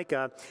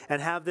Thessalonica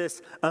and have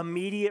this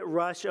immediate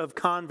rush of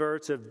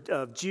converts,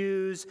 of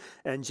Jews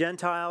and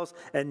Gentiles,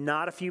 and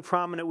not a few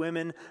prominent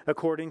women,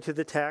 according to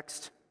the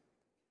text.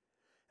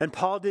 And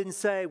Paul didn't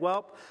say,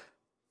 well,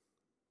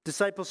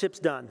 discipleship's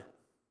done.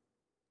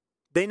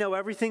 They know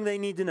everything they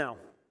need to know.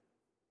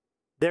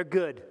 They're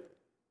good.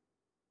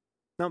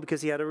 No,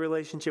 because he had a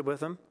relationship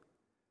with them.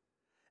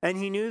 And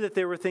he knew that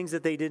there were things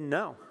that they didn't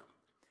know.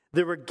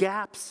 There were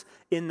gaps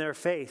in their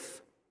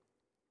faith.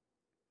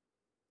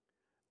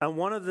 And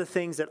one of the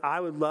things that I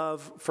would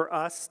love for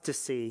us to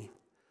see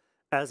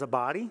as a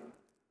body,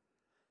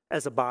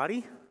 as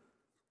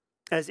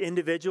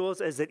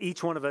individuals, is that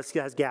each one of us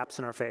has gaps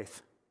in our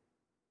faith.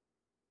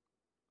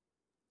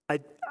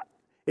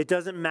 It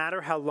doesn't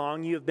matter how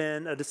long you have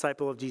been a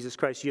disciple of Jesus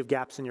Christ, you have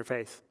gaps in your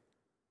faith.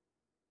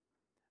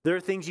 There are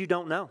things you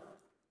don't know.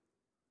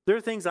 There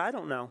are things I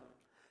don't know.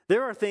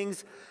 There are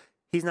things,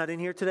 he's not in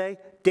here today,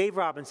 Dave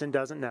Robinson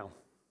doesn't know.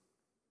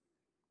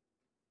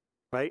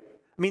 Right?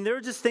 I mean, there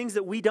are just things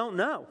that we don't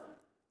know.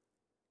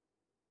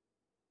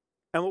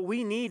 And what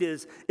we need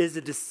is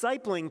a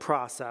discipling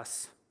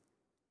process.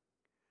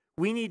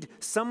 We need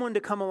someone to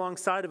come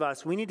alongside of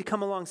us. We need to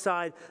come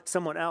alongside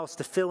someone else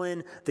to fill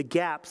in the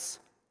gaps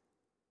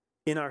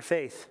in our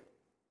faith.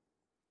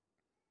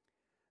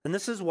 And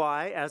this is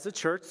why, as a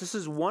church, this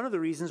is one of the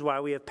reasons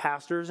why we have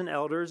pastors and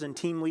elders and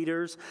team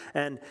leaders.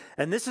 And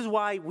this is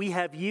why we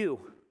have you.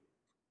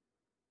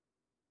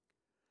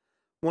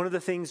 One of the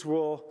things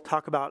we'll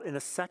talk about in a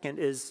second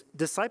is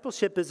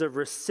discipleship is a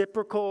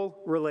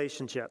reciprocal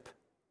relationship.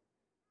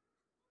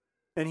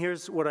 And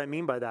here's what I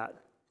mean by that.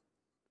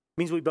 It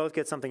means we both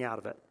get something out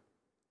of it.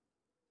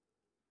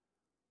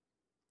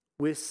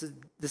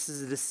 This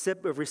is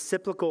a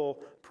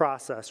reciprocal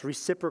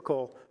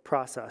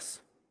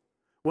process.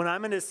 When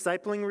I'm in a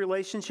discipling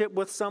relationship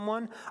with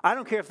someone, I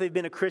don't care if they've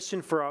been a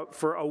Christian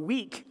for a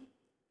week.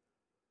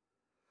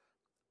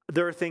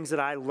 There are things that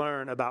I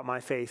learn about my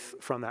faith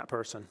from that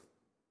person.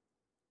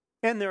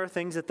 And there are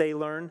things that they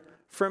learn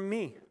from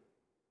me.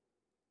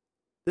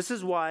 This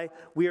is why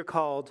we are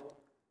called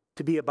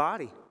to be a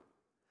body.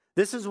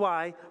 This is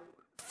why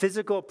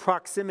physical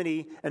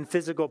proximity and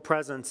physical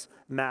presence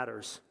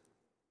matters.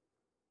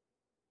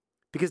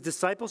 Because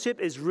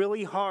discipleship is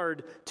really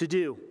hard to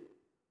do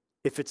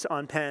if it's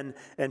on pen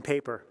and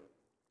paper.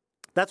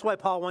 That's why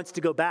Paul wants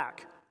to go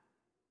back.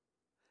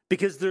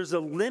 Because there's a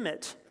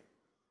limit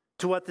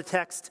to what the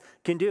text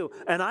can do.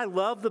 And I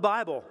love the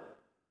Bible.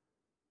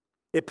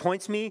 It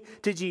points me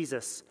to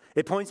Jesus.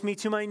 It points me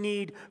to my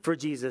need for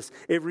Jesus.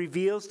 It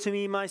reveals to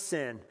me my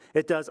sin.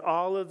 It does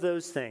all of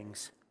those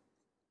things.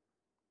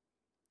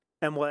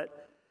 And what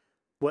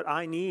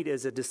I need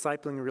is a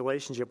discipling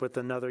relationship with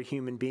another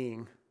human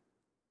being.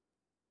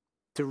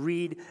 To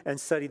read and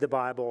study the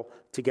Bible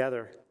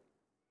together.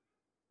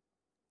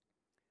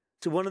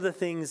 So one of the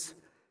things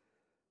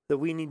that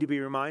we need to be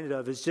reminded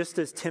of is just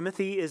as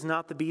Timothy is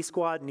not the B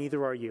squad,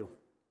 neither are you.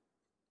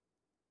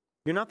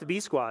 You're not the B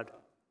squad.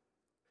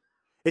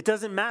 It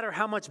doesn't matter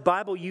how much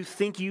Bible you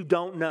think you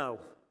don't know.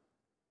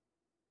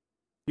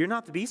 You're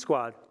not the B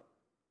squad.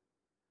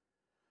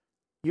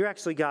 You're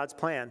actually God's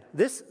plan.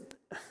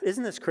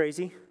 Isn't this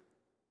crazy?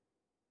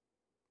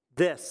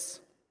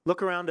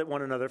 Look around at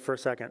one another for a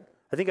second.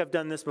 I think I've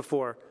done this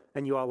before,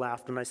 and you all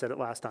laughed when I said it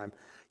last time.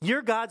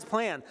 You're God's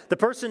plan. The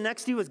person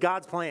next to you is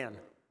God's plan.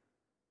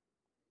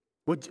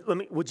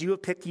 Would you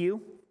have picked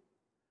you?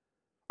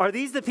 Are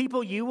these the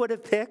people you would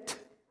have picked?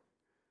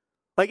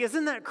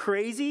 Isn't that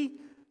crazy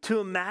to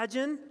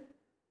imagine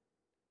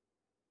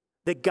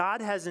that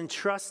God has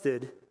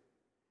entrusted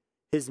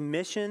his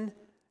mission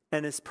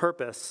and his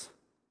purpose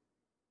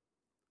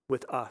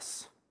with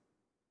us?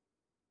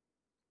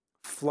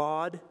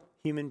 Flawed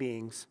human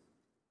beings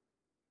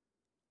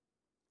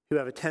who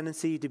have a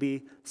tendency to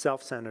be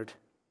self-centered,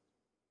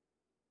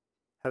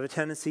 have a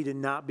tendency to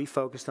not be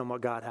focused on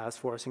what God has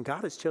for us. And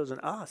God has chosen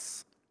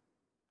us.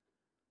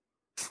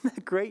 Isn't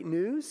that great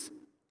news?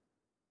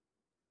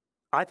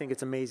 I think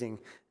it's amazing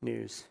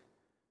news.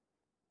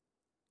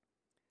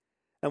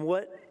 And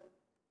what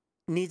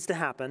needs to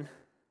happen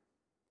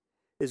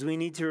is we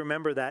need to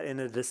remember that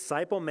in a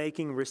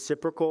disciple-making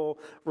reciprocal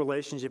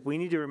relationship, we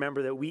need to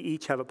remember that we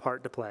each have a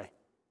part to play.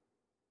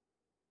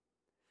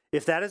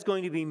 If that is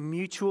going to be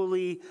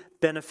mutually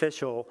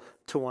beneficial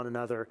to one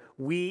another,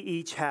 we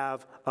each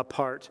have a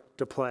part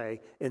to play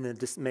in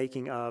the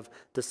making of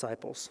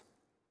disciples.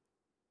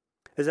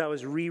 As I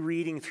was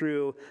rereading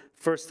through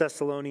 1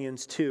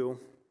 Thessalonians 2,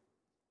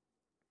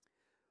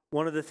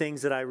 one of the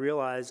things that I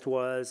realized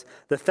was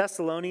the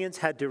Thessalonians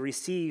had to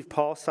receive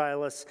Paul,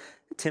 Silas,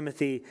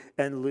 Timothy,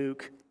 and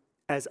Luke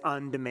as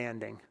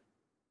undemanding.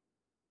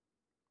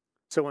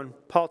 So when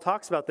Paul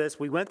talks about this,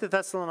 we went to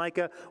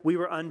Thessalonica, we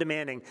were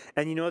undemanding.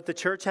 And you know what the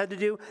church had to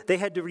do? They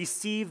had to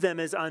receive them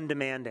as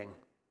undemanding.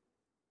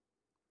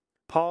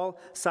 Paul,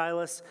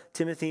 Silas,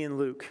 Timothy, and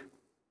Luke.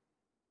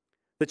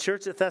 The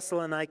church at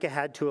Thessalonica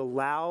had to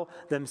allow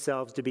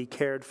themselves to be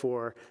cared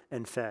for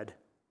and fed.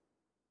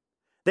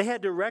 They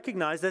had to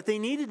recognize that they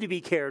needed to be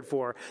cared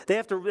for. They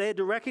had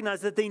to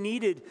recognize that they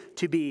needed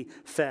to be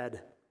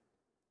fed.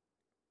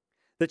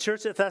 The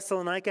church at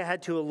Thessalonica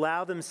had to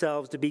allow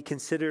themselves to be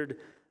considered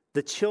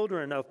the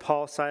children of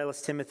Paul,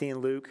 Silas, Timothy,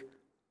 and Luke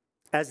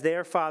as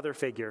their father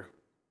figure.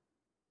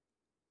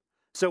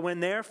 So when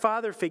their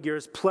father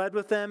figures pled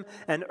with them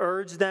and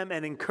urged them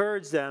and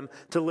encouraged them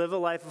to live a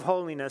life of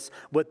holiness,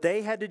 what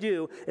they had to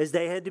do is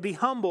they had to be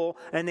humble,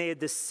 and they had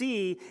to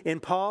see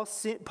in Paul,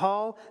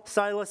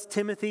 Silas,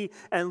 Timothy,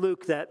 and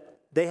Luke that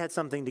they had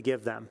something to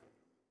give them.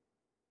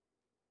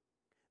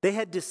 They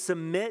had to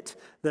submit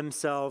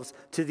themselves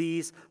to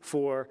these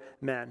 4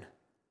 men.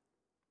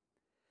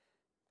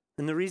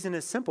 And the reason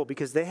is simple,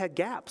 because they had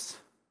gaps.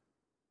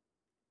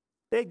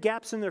 They had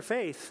gaps in their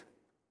faith.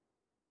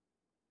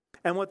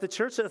 And what the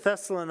church at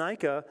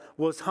Thessalonica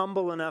was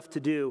humble enough to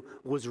do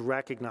was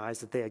recognize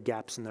that they had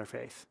gaps in their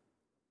faith.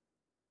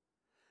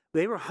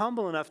 They were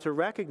humble enough to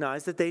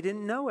recognize that they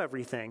didn't know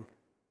everything.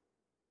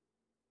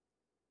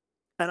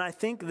 And I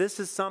think this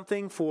is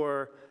something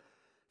for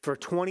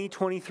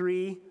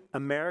 2023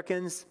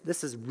 Americans,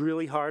 this is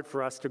really hard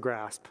for us to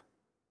grasp,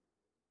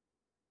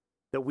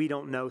 that we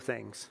don't know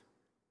things.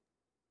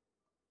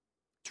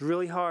 It's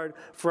really hard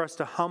for us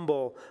to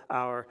humble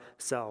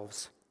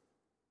ourselves.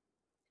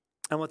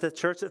 And what the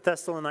church at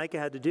Thessalonica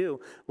had to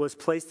do was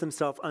place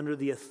themselves under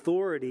the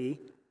authority,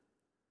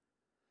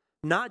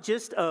 not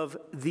just of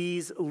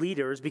these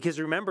leaders, because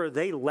remember,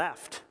 they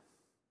left.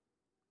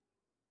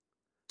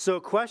 So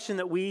a question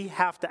that we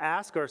have to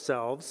ask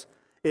ourselves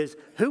is,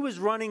 who was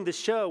running the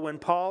show when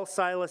Paul,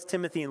 Silas,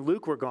 Timothy, and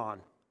Luke were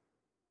gone?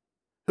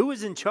 Who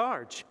was in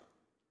charge?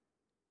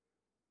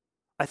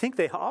 I think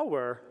they all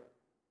were.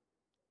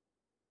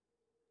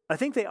 I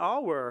think they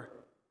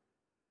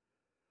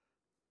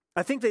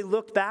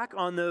looked back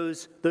on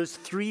those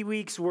 3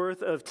 weeks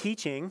worth of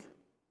teaching,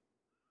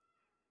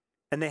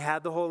 and they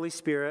had the Holy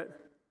Spirit,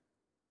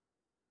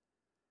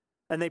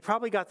 and they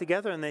probably got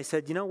together and they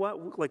said, you know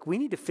what, like, we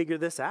need to figure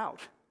this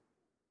out.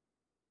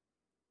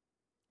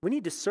 We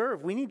need to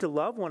serve. We need to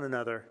love one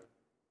another.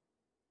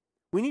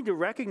 We need to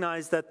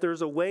recognize that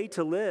there's a way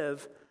to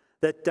live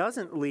that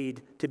doesn't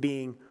lead to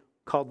being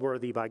called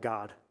worthy by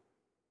God.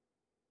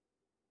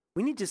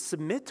 We need to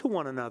submit to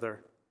one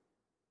another.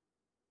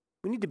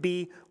 We need to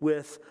be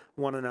with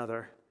one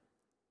another.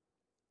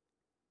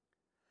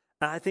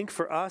 And I think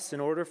for us, in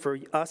order for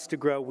us to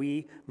grow,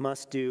 we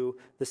must do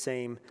the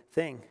same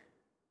thing.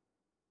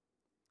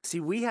 See,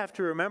 we have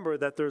to remember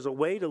that there's a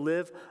way to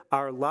live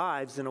our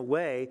lives in a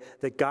way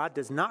that God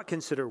does not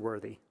consider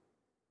worthy,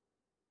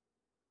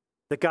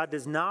 that God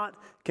does not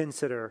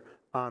consider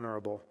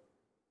honorable.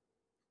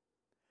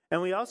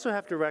 And we also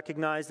have to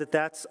recognize that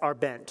that's our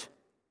bent.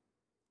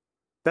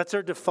 That's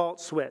our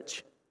default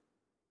switch.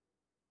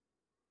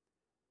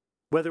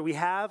 Whether we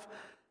have,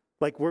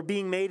 like, we're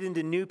being made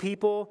into new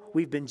people,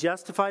 we've been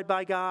justified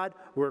by God,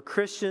 we're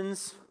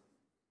Christians,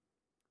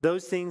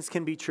 those things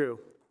can be true.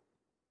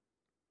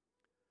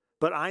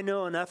 But I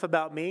know enough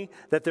about me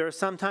that there are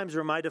some times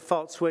where my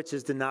default switch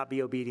is to not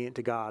be obedient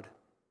to God.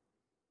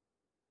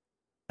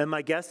 And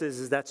my guess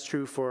is that's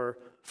true for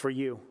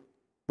you,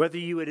 whether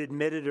you would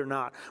admit it or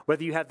not,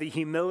 whether you have the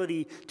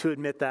humility to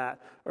admit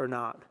that or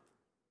not.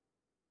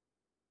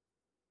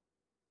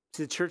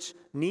 See, the church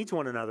needs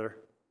one another.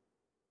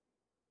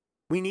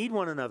 We need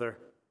one another.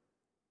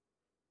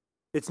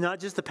 It's not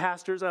just the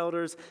pastors,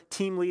 elders,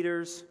 team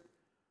leaders,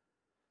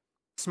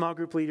 small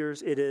group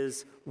leaders. It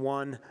is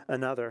one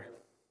another.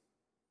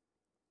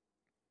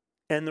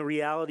 And the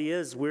reality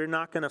is, we're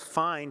not going to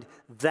find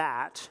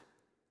that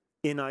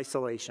in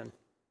isolation.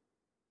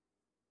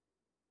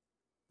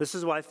 This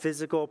is why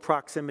physical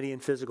proximity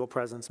and physical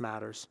presence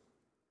matters.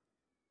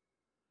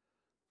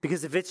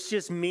 Because if it's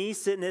just me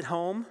sitting at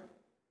home,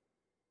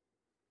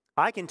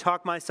 I can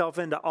talk myself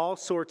into all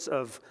sorts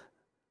of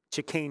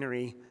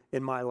chicanery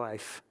in my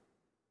life,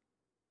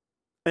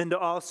 into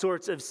all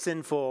sorts of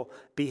sinful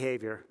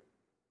behavior.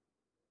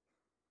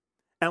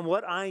 And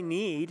what I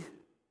need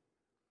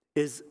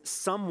is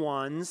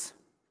someone's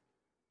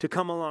to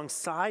come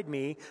alongside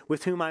me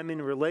with whom I'm in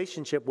a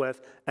relationship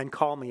with and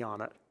call me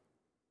on it.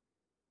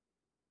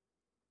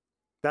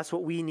 That's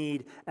what we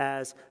need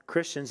as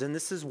Christians, and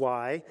this is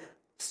why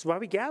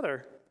we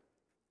gather.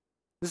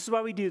 This is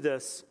why we do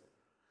this.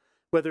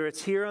 Whether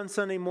it's here on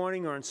Sunday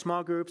morning or in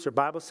small groups or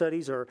Bible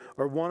studies or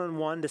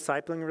one-on-one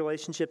discipling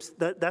relationships,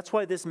 that's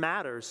why this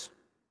matters.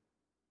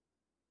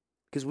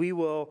 Because we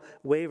will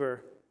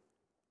waver.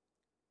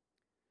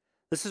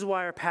 This is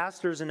why our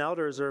pastors and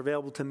elders are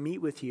available to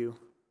meet with you.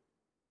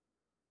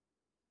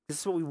 This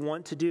is what we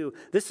want to do.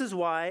 This is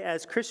why,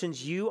 as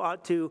Christians, you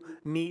ought to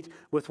meet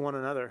with one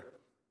another.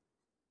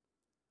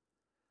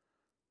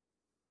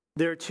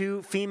 There are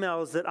 2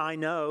 females that I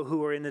know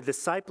who are in a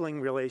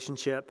discipling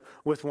relationship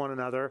with one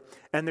another.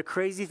 And the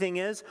crazy thing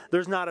is,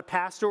 there's not a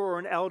pastor or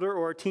an elder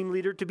or a team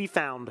leader to be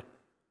found.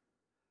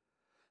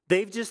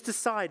 They've just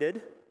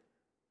decided,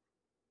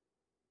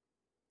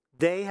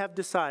 they have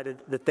decided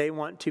that they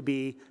want to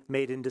be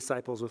made in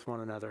disciples with one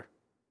another.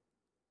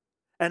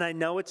 And I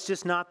know it's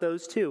just not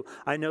those two.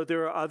 I know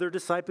there are other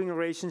discipling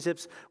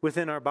relationships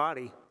within our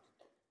body.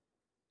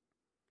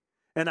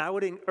 And I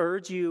would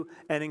urge you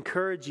and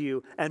encourage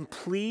you and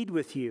plead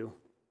with you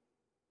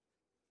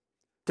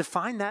to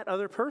find that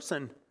other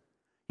person.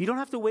 You don't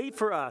have to wait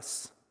for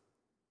us.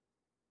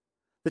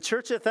 The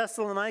church at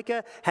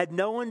Thessalonica had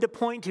no one to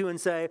point to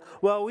and say,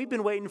 well, we've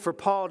been waiting for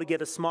Paul to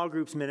get a small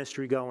groups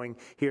ministry going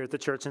here at the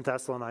church in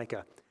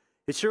Thessalonica.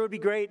 It sure would be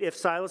great if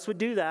Silas would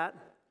do that.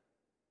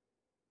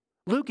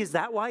 Luke, is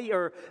that why,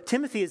 or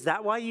Timothy, is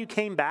that why you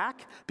came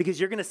back? Because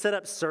you're going to set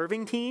up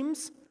serving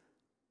teams?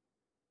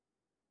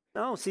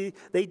 No, see,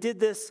 they did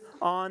this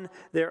on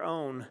their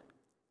own.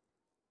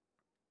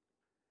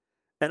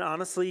 And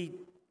honestly,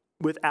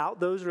 without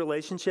those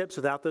relationships,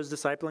 without those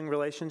discipling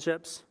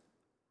relationships,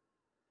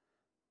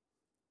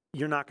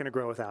 you're not going to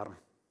grow without them.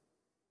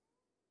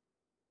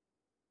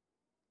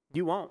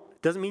 You won't.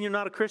 Doesn't mean you're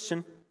not a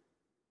Christian.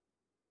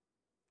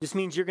 Just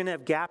means you're going to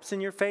have gaps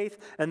in your faith,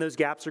 and those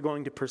gaps are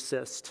going to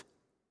persist.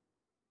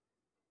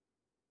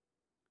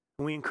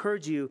 And we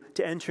encourage you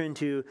to enter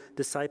into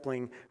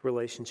discipling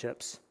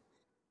relationships.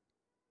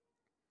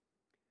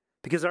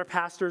 Because our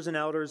pastors and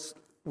elders,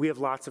 we have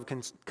lots of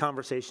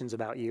conversations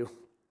about you.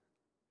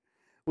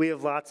 We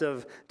have lots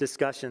of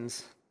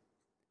discussions.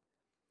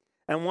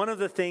 And one of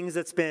the things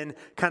that's been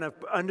kind of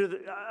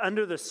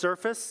under the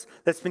surface,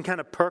 that's been kind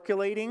of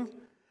percolating,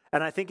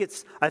 and I think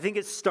it's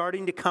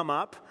starting to come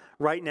up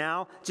right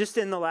now, just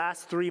in the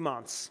last 3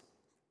 months.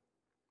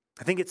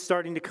 I think it's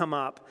starting to come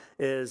up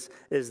is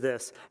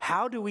this.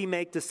 How do we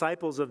make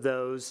disciples of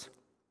those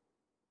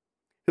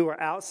who are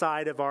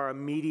outside of our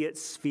immediate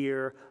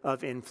sphere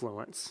of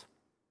influence?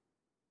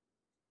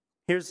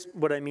 Here's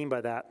what I mean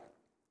by that.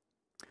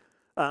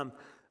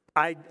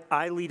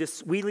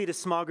 We lead a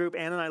small group.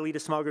 Ann and I lead a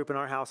small group in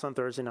our house on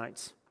Thursday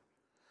nights.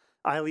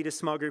 I lead a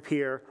small group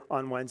here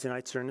on Wednesday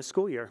nights during the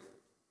school year.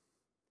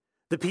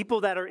 The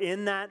people that are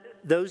in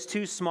those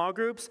two small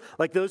groups,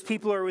 like those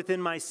people are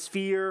within my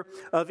sphere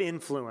of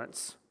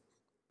influence.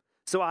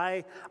 So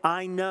I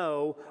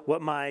know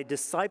what my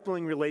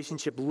discipling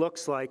relationship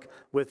looks like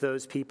with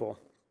those people.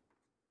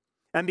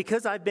 And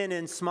because I've been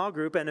in small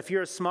group, and if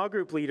you're a small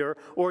group leader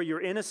or you're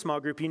in a small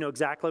group, you know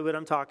exactly what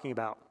I'm talking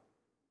about.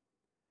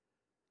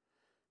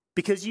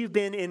 Because you've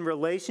been in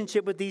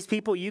relationship with these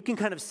people, you can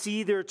kind of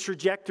see their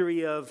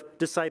trajectory of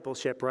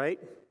discipleship, right?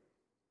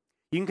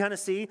 You can kind of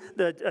see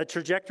a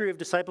trajectory of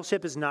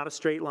discipleship is not a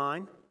straight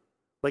line.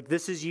 Like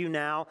this is you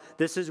now,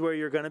 this is where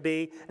you're going to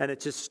be, and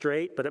it's just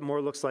straight, but it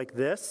more looks like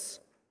this,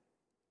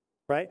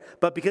 right?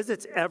 But because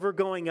it's ever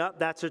going up,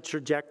 that's a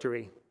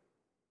trajectory.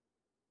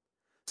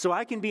 So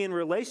I can be in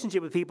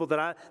relationship with people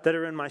that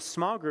are in my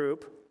small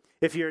group.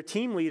 If you're a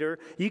team leader,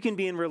 you can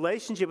be in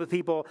relationship with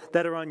people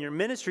that are on your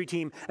ministry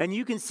team, and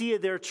you can see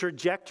their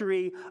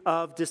trajectory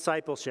of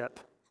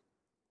discipleship,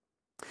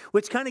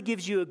 which kind of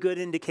gives you a good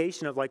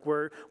indication of like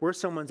where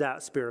someone's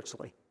at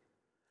spiritually.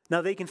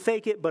 Now, they can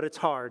fake it, but it's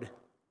hard.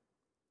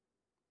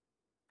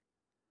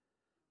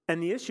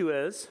 And the issue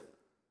is,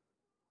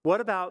 what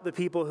about the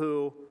people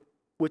who,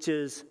 which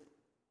is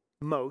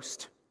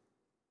most,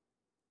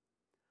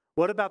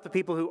 what about the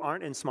people who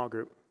aren't in small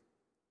group?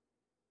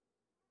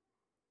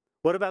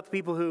 What about the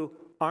people who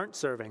aren't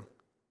serving?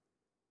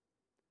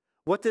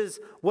 What does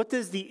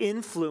the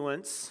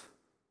influence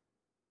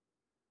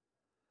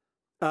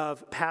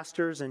of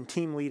pastors and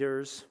team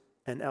leaders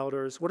and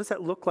elders, what does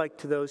that look like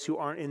to those who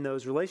aren't in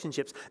those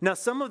relationships? Now,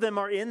 some of them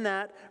are in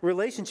that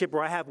relationship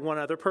where I have one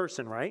other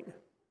person, right?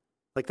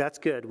 Like, that's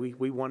good.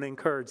 We want to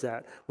encourage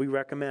that. We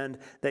recommend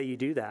that you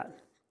do that.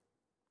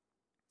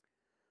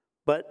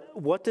 But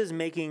what does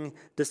making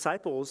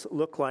disciples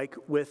look like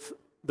with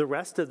the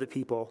rest of the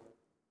people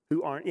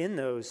who aren't in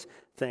those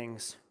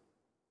things?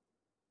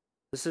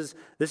 This is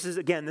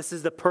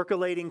the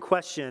percolating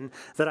question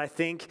that I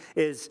think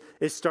is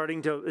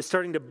starting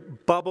to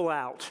bubble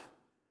out.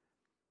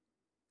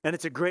 And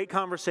it's a great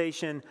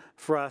conversation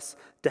for us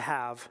to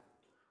have.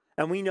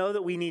 And we know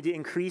that we need to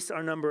increase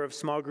our number of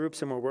small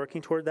groups, and we're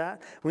working toward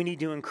that. We need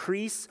to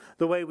increase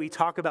the way we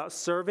talk about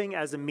serving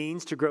as a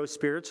means to grow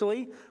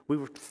spiritually. We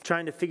were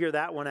trying to figure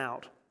that one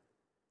out.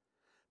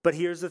 But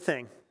here's the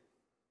thing.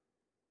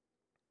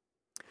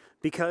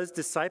 Because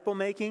disciple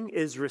making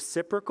is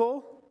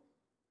reciprocal,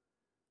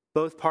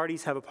 both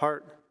parties have a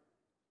part.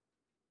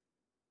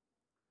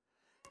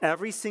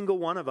 Every single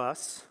one of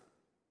us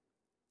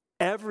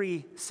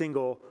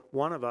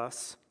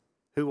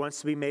who wants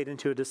to be made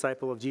into a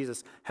disciple of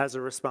Jesus has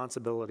a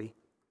responsibility.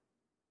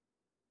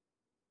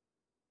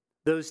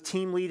 Those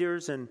team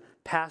leaders and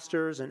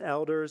pastors and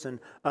elders and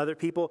other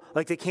people,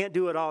 like they can't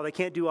do it all. They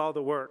can't do all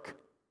the work.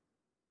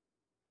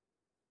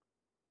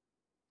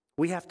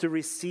 We have to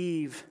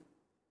receive.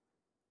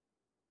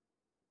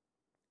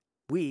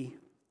 We,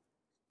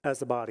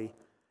 as a body,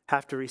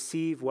 have to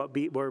receive what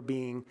we're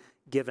being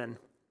given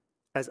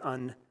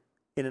in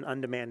an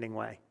undemanding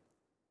way.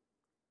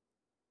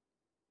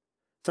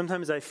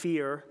 Sometimes I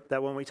fear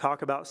that when we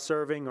talk about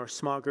serving or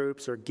small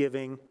groups or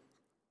giving,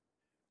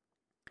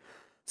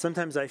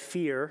 sometimes I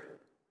fear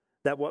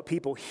that what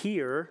people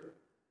hear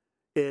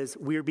is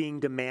we're being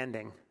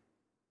demanding.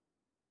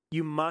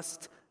 You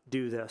must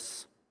do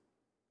this.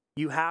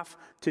 You have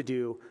to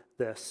do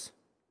this.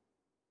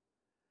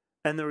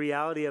 And the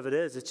reality of it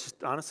is, it's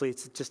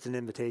just an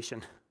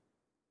invitation.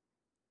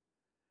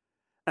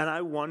 And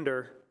I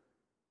wonder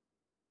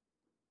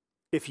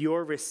if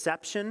your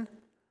reception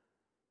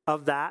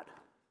of that,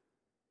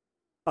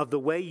 of the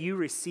way you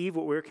receive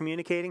what we're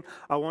communicating,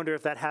 I wonder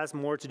if that has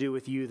more to do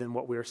with you than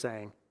what we're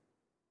saying.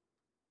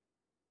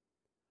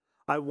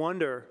 I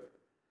wonder,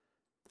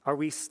 are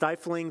we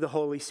stifling the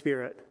Holy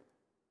Spirit?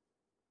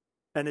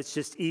 And it's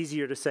just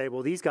easier to say,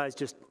 well, these guys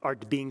just are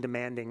being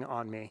demanding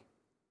on me.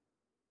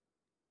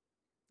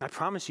 I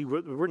promise you,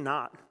 we're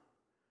not.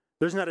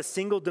 There's not a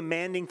single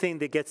demanding thing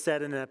that gets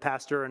said in a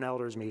pastor or an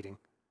elders meeting.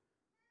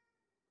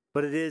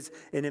 But it is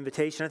an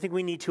invitation. I think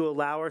we need to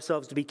allow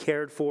ourselves to be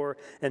cared for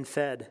and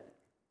fed.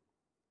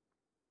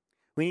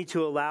 We need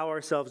to allow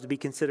ourselves to be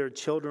considered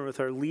children with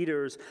our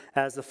leaders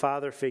as the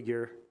father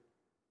figure.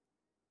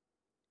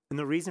 And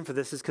the reason for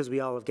this is because we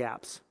all have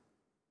gaps.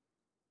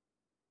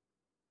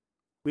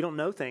 We don't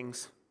know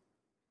things.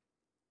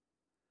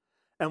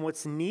 And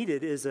what's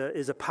needed is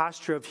a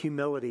posture of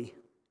humility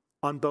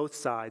on both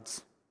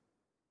sides.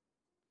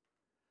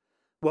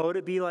 What would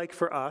it be like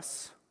for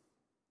us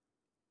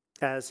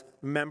as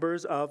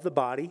members of the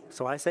body?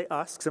 So I say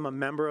us because I'm a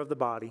member of the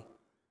body.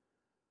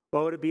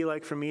 What would it be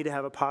like for me to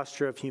have a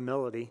posture of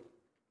humility?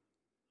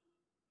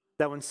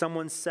 That when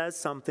someone says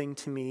something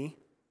to me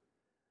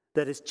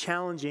that is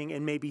challenging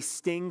and maybe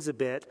stings a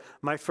bit,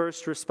 my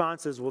first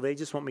response is, well, they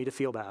just want me to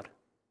feel bad.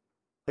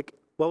 Like,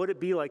 what would it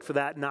be like for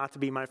that not to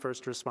be my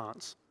first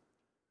response?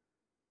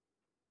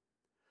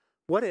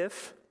 What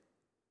if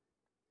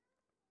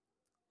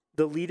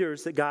the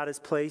leaders that God has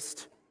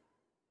placed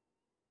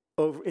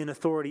in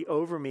authority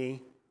over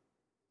me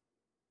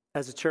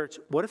as a church,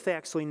 what if they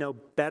actually know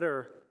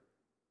better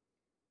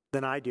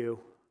than I do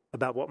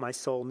about what my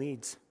soul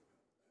needs?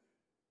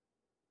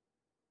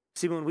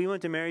 See, when we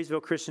went to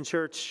Marysville Christian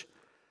Church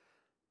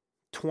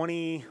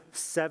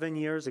 27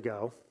 years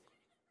ago,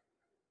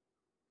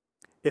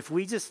 if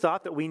we just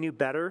thought that we knew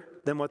better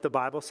than what the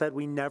Bible said,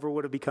 we never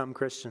would have become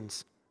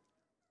Christians.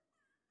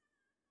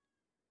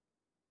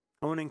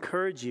 I want to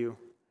encourage you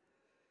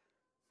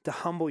to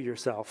humble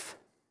yourself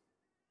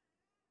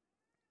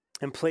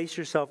and place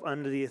yourself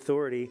under the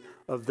authority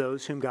of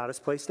those whom God has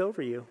placed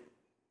over you.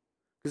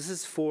 This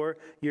is for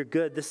your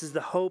good. This is the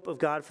hope of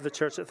God for the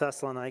church at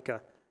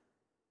Thessalonica.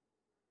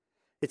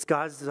 It's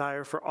God's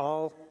desire for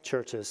all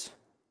churches.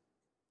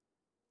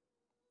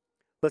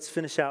 Let's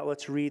finish out.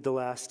 Let's read the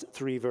last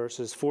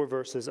 4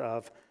 verses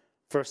of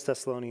 1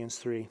 Thessalonians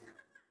 3.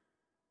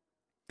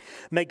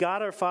 May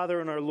God our Father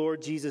and our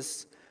Lord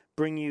Jesus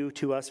bring you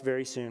to us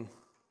very soon.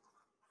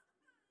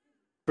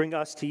 Bring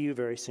us to you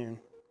very soon.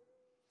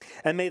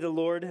 And may the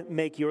Lord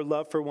make your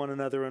love for one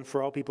another and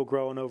for all people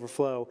grow and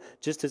overflow,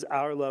 just as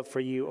our love for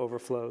you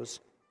overflows.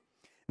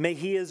 May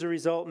he, as a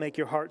result, make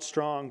your heart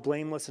strong,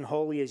 blameless, and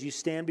holy as you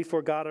stand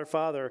before God our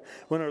Father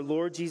when our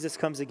Lord Jesus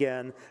comes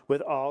again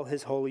with all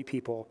his holy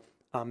people.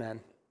 Amen.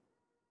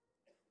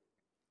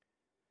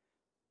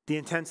 The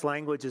intense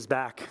language is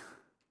back.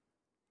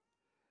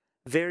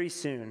 Very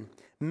soon,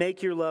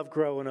 make your love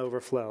grow and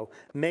overflow.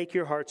 Make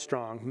your heart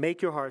strong.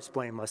 Make your hearts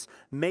blameless.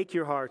 Make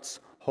your hearts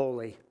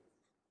holy.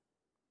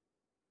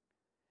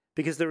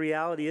 Because the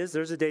reality is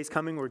there's a day's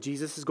coming where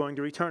Jesus is going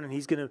to return and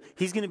he's going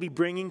to be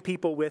bringing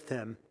people with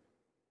him.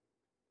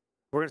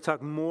 We're going to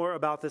talk more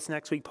about this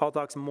next week. Paul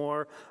talks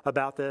more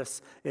about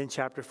this in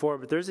chapter 4.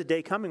 But there's a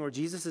day coming where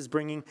Jesus is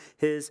bringing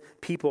his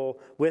people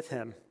with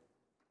him.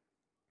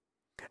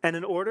 And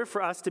in order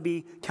for us to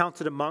be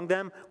counted among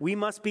them, we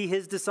must be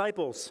his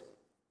disciples.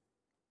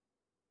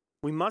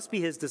 We must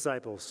be his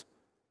disciples.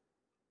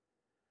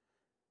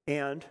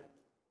 And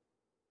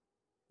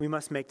we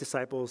must make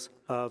disciples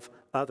of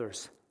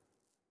others.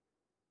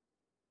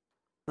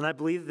 And I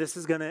believe this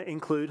is going to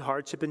include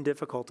hardship and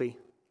difficulty,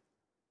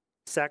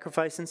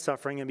 sacrifice and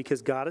suffering. And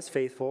because God is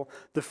faithful,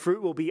 the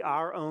fruit will be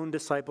our own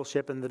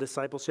discipleship and the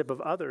discipleship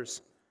of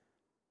others.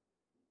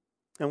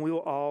 And we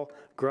will all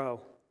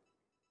grow.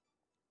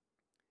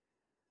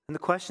 And the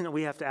question that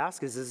we have to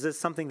ask is this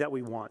something that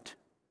we want?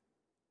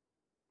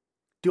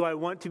 Do I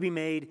want to be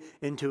made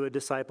into a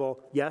disciple?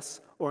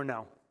 Yes or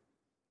no?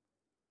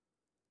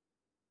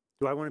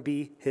 Do I want to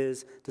be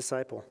his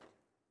disciple?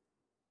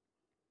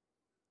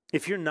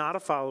 If you're not a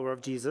follower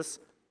of Jesus,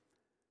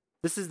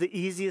 this is the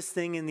easiest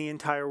thing in the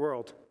entire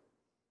world.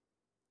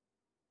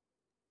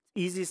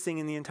 Easiest thing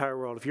in the entire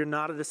world. If you're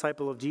not a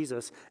disciple of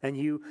Jesus and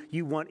you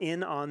want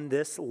in on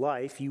this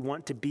life, you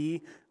want to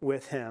be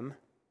with him,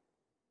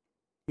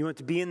 you want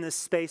to be in this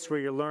space where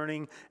you're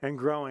learning and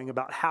growing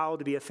about how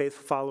to be a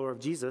faithful follower of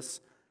Jesus,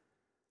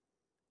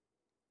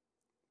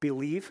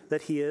 believe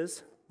that he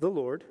is the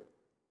Lord,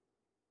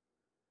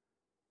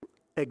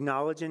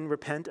 acknowledge and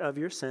repent of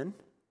your sin,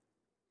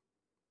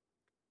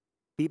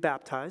 be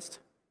baptized,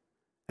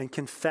 and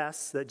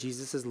confess that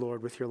Jesus is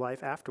Lord with your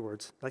life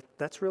afterwards. Like,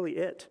 that's really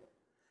it.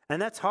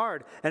 And that's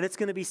hard, and it's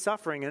going to be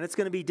suffering, and it's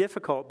going to be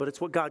difficult, but it's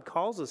what God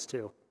calls us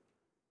to.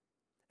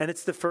 And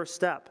it's the first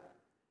step.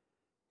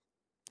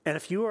 And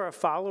if you are a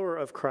follower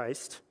of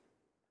Christ,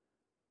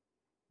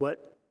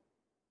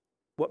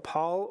 what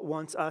Paul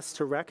wants us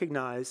to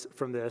recognize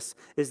from this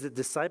is that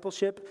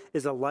discipleship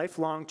is a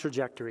lifelong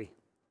trajectory.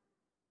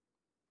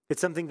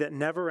 It's something that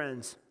never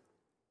ends.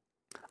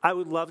 I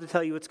would love to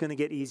tell you it's going to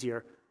get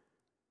easier.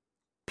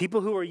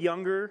 People who are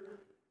younger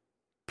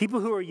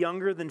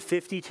than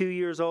 52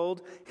 years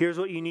old, here's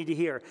what you need to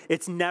hear.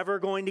 It's never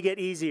going to get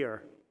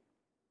easier.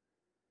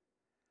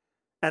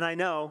 And I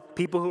know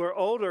people who are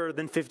older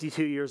than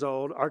 52 years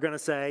old are going to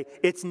say,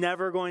 it's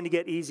never going to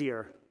get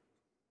easier.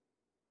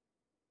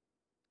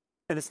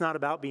 And it's not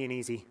about being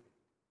easy.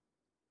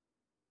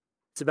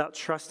 It's about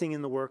trusting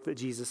in the work that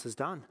Jesus has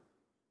done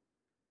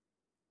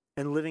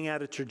and living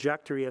out a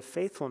trajectory of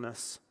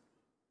faithfulness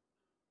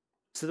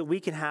so that we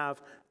can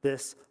have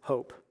this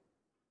hope.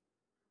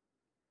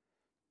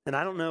 And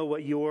I don't know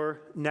what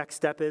your next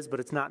step is, but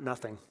it's not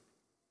nothing.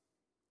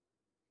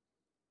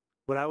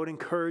 What I would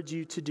encourage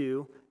you to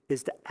do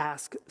is to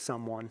ask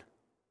someone.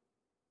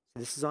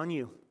 This is on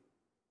you.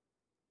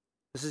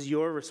 This is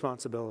your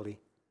responsibility.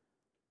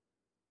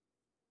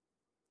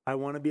 I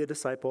want to be a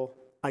disciple.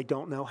 I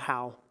don't know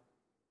how.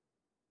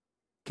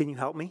 Can you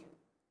help me?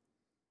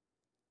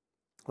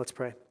 Let's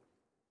pray.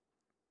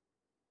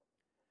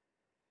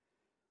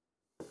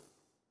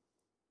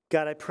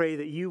 God, I pray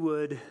that you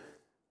would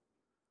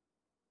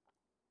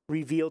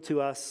reveal to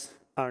us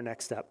our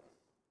next step.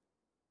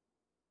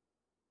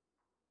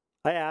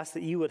 I ask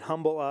that you would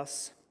humble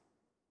us,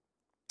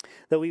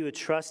 that we would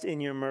trust in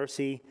your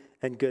mercy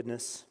and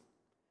goodness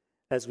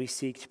as we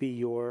seek to be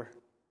your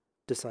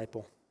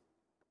disciple.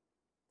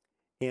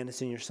 And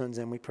it's in your Son's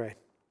name we pray.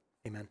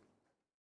 Amen.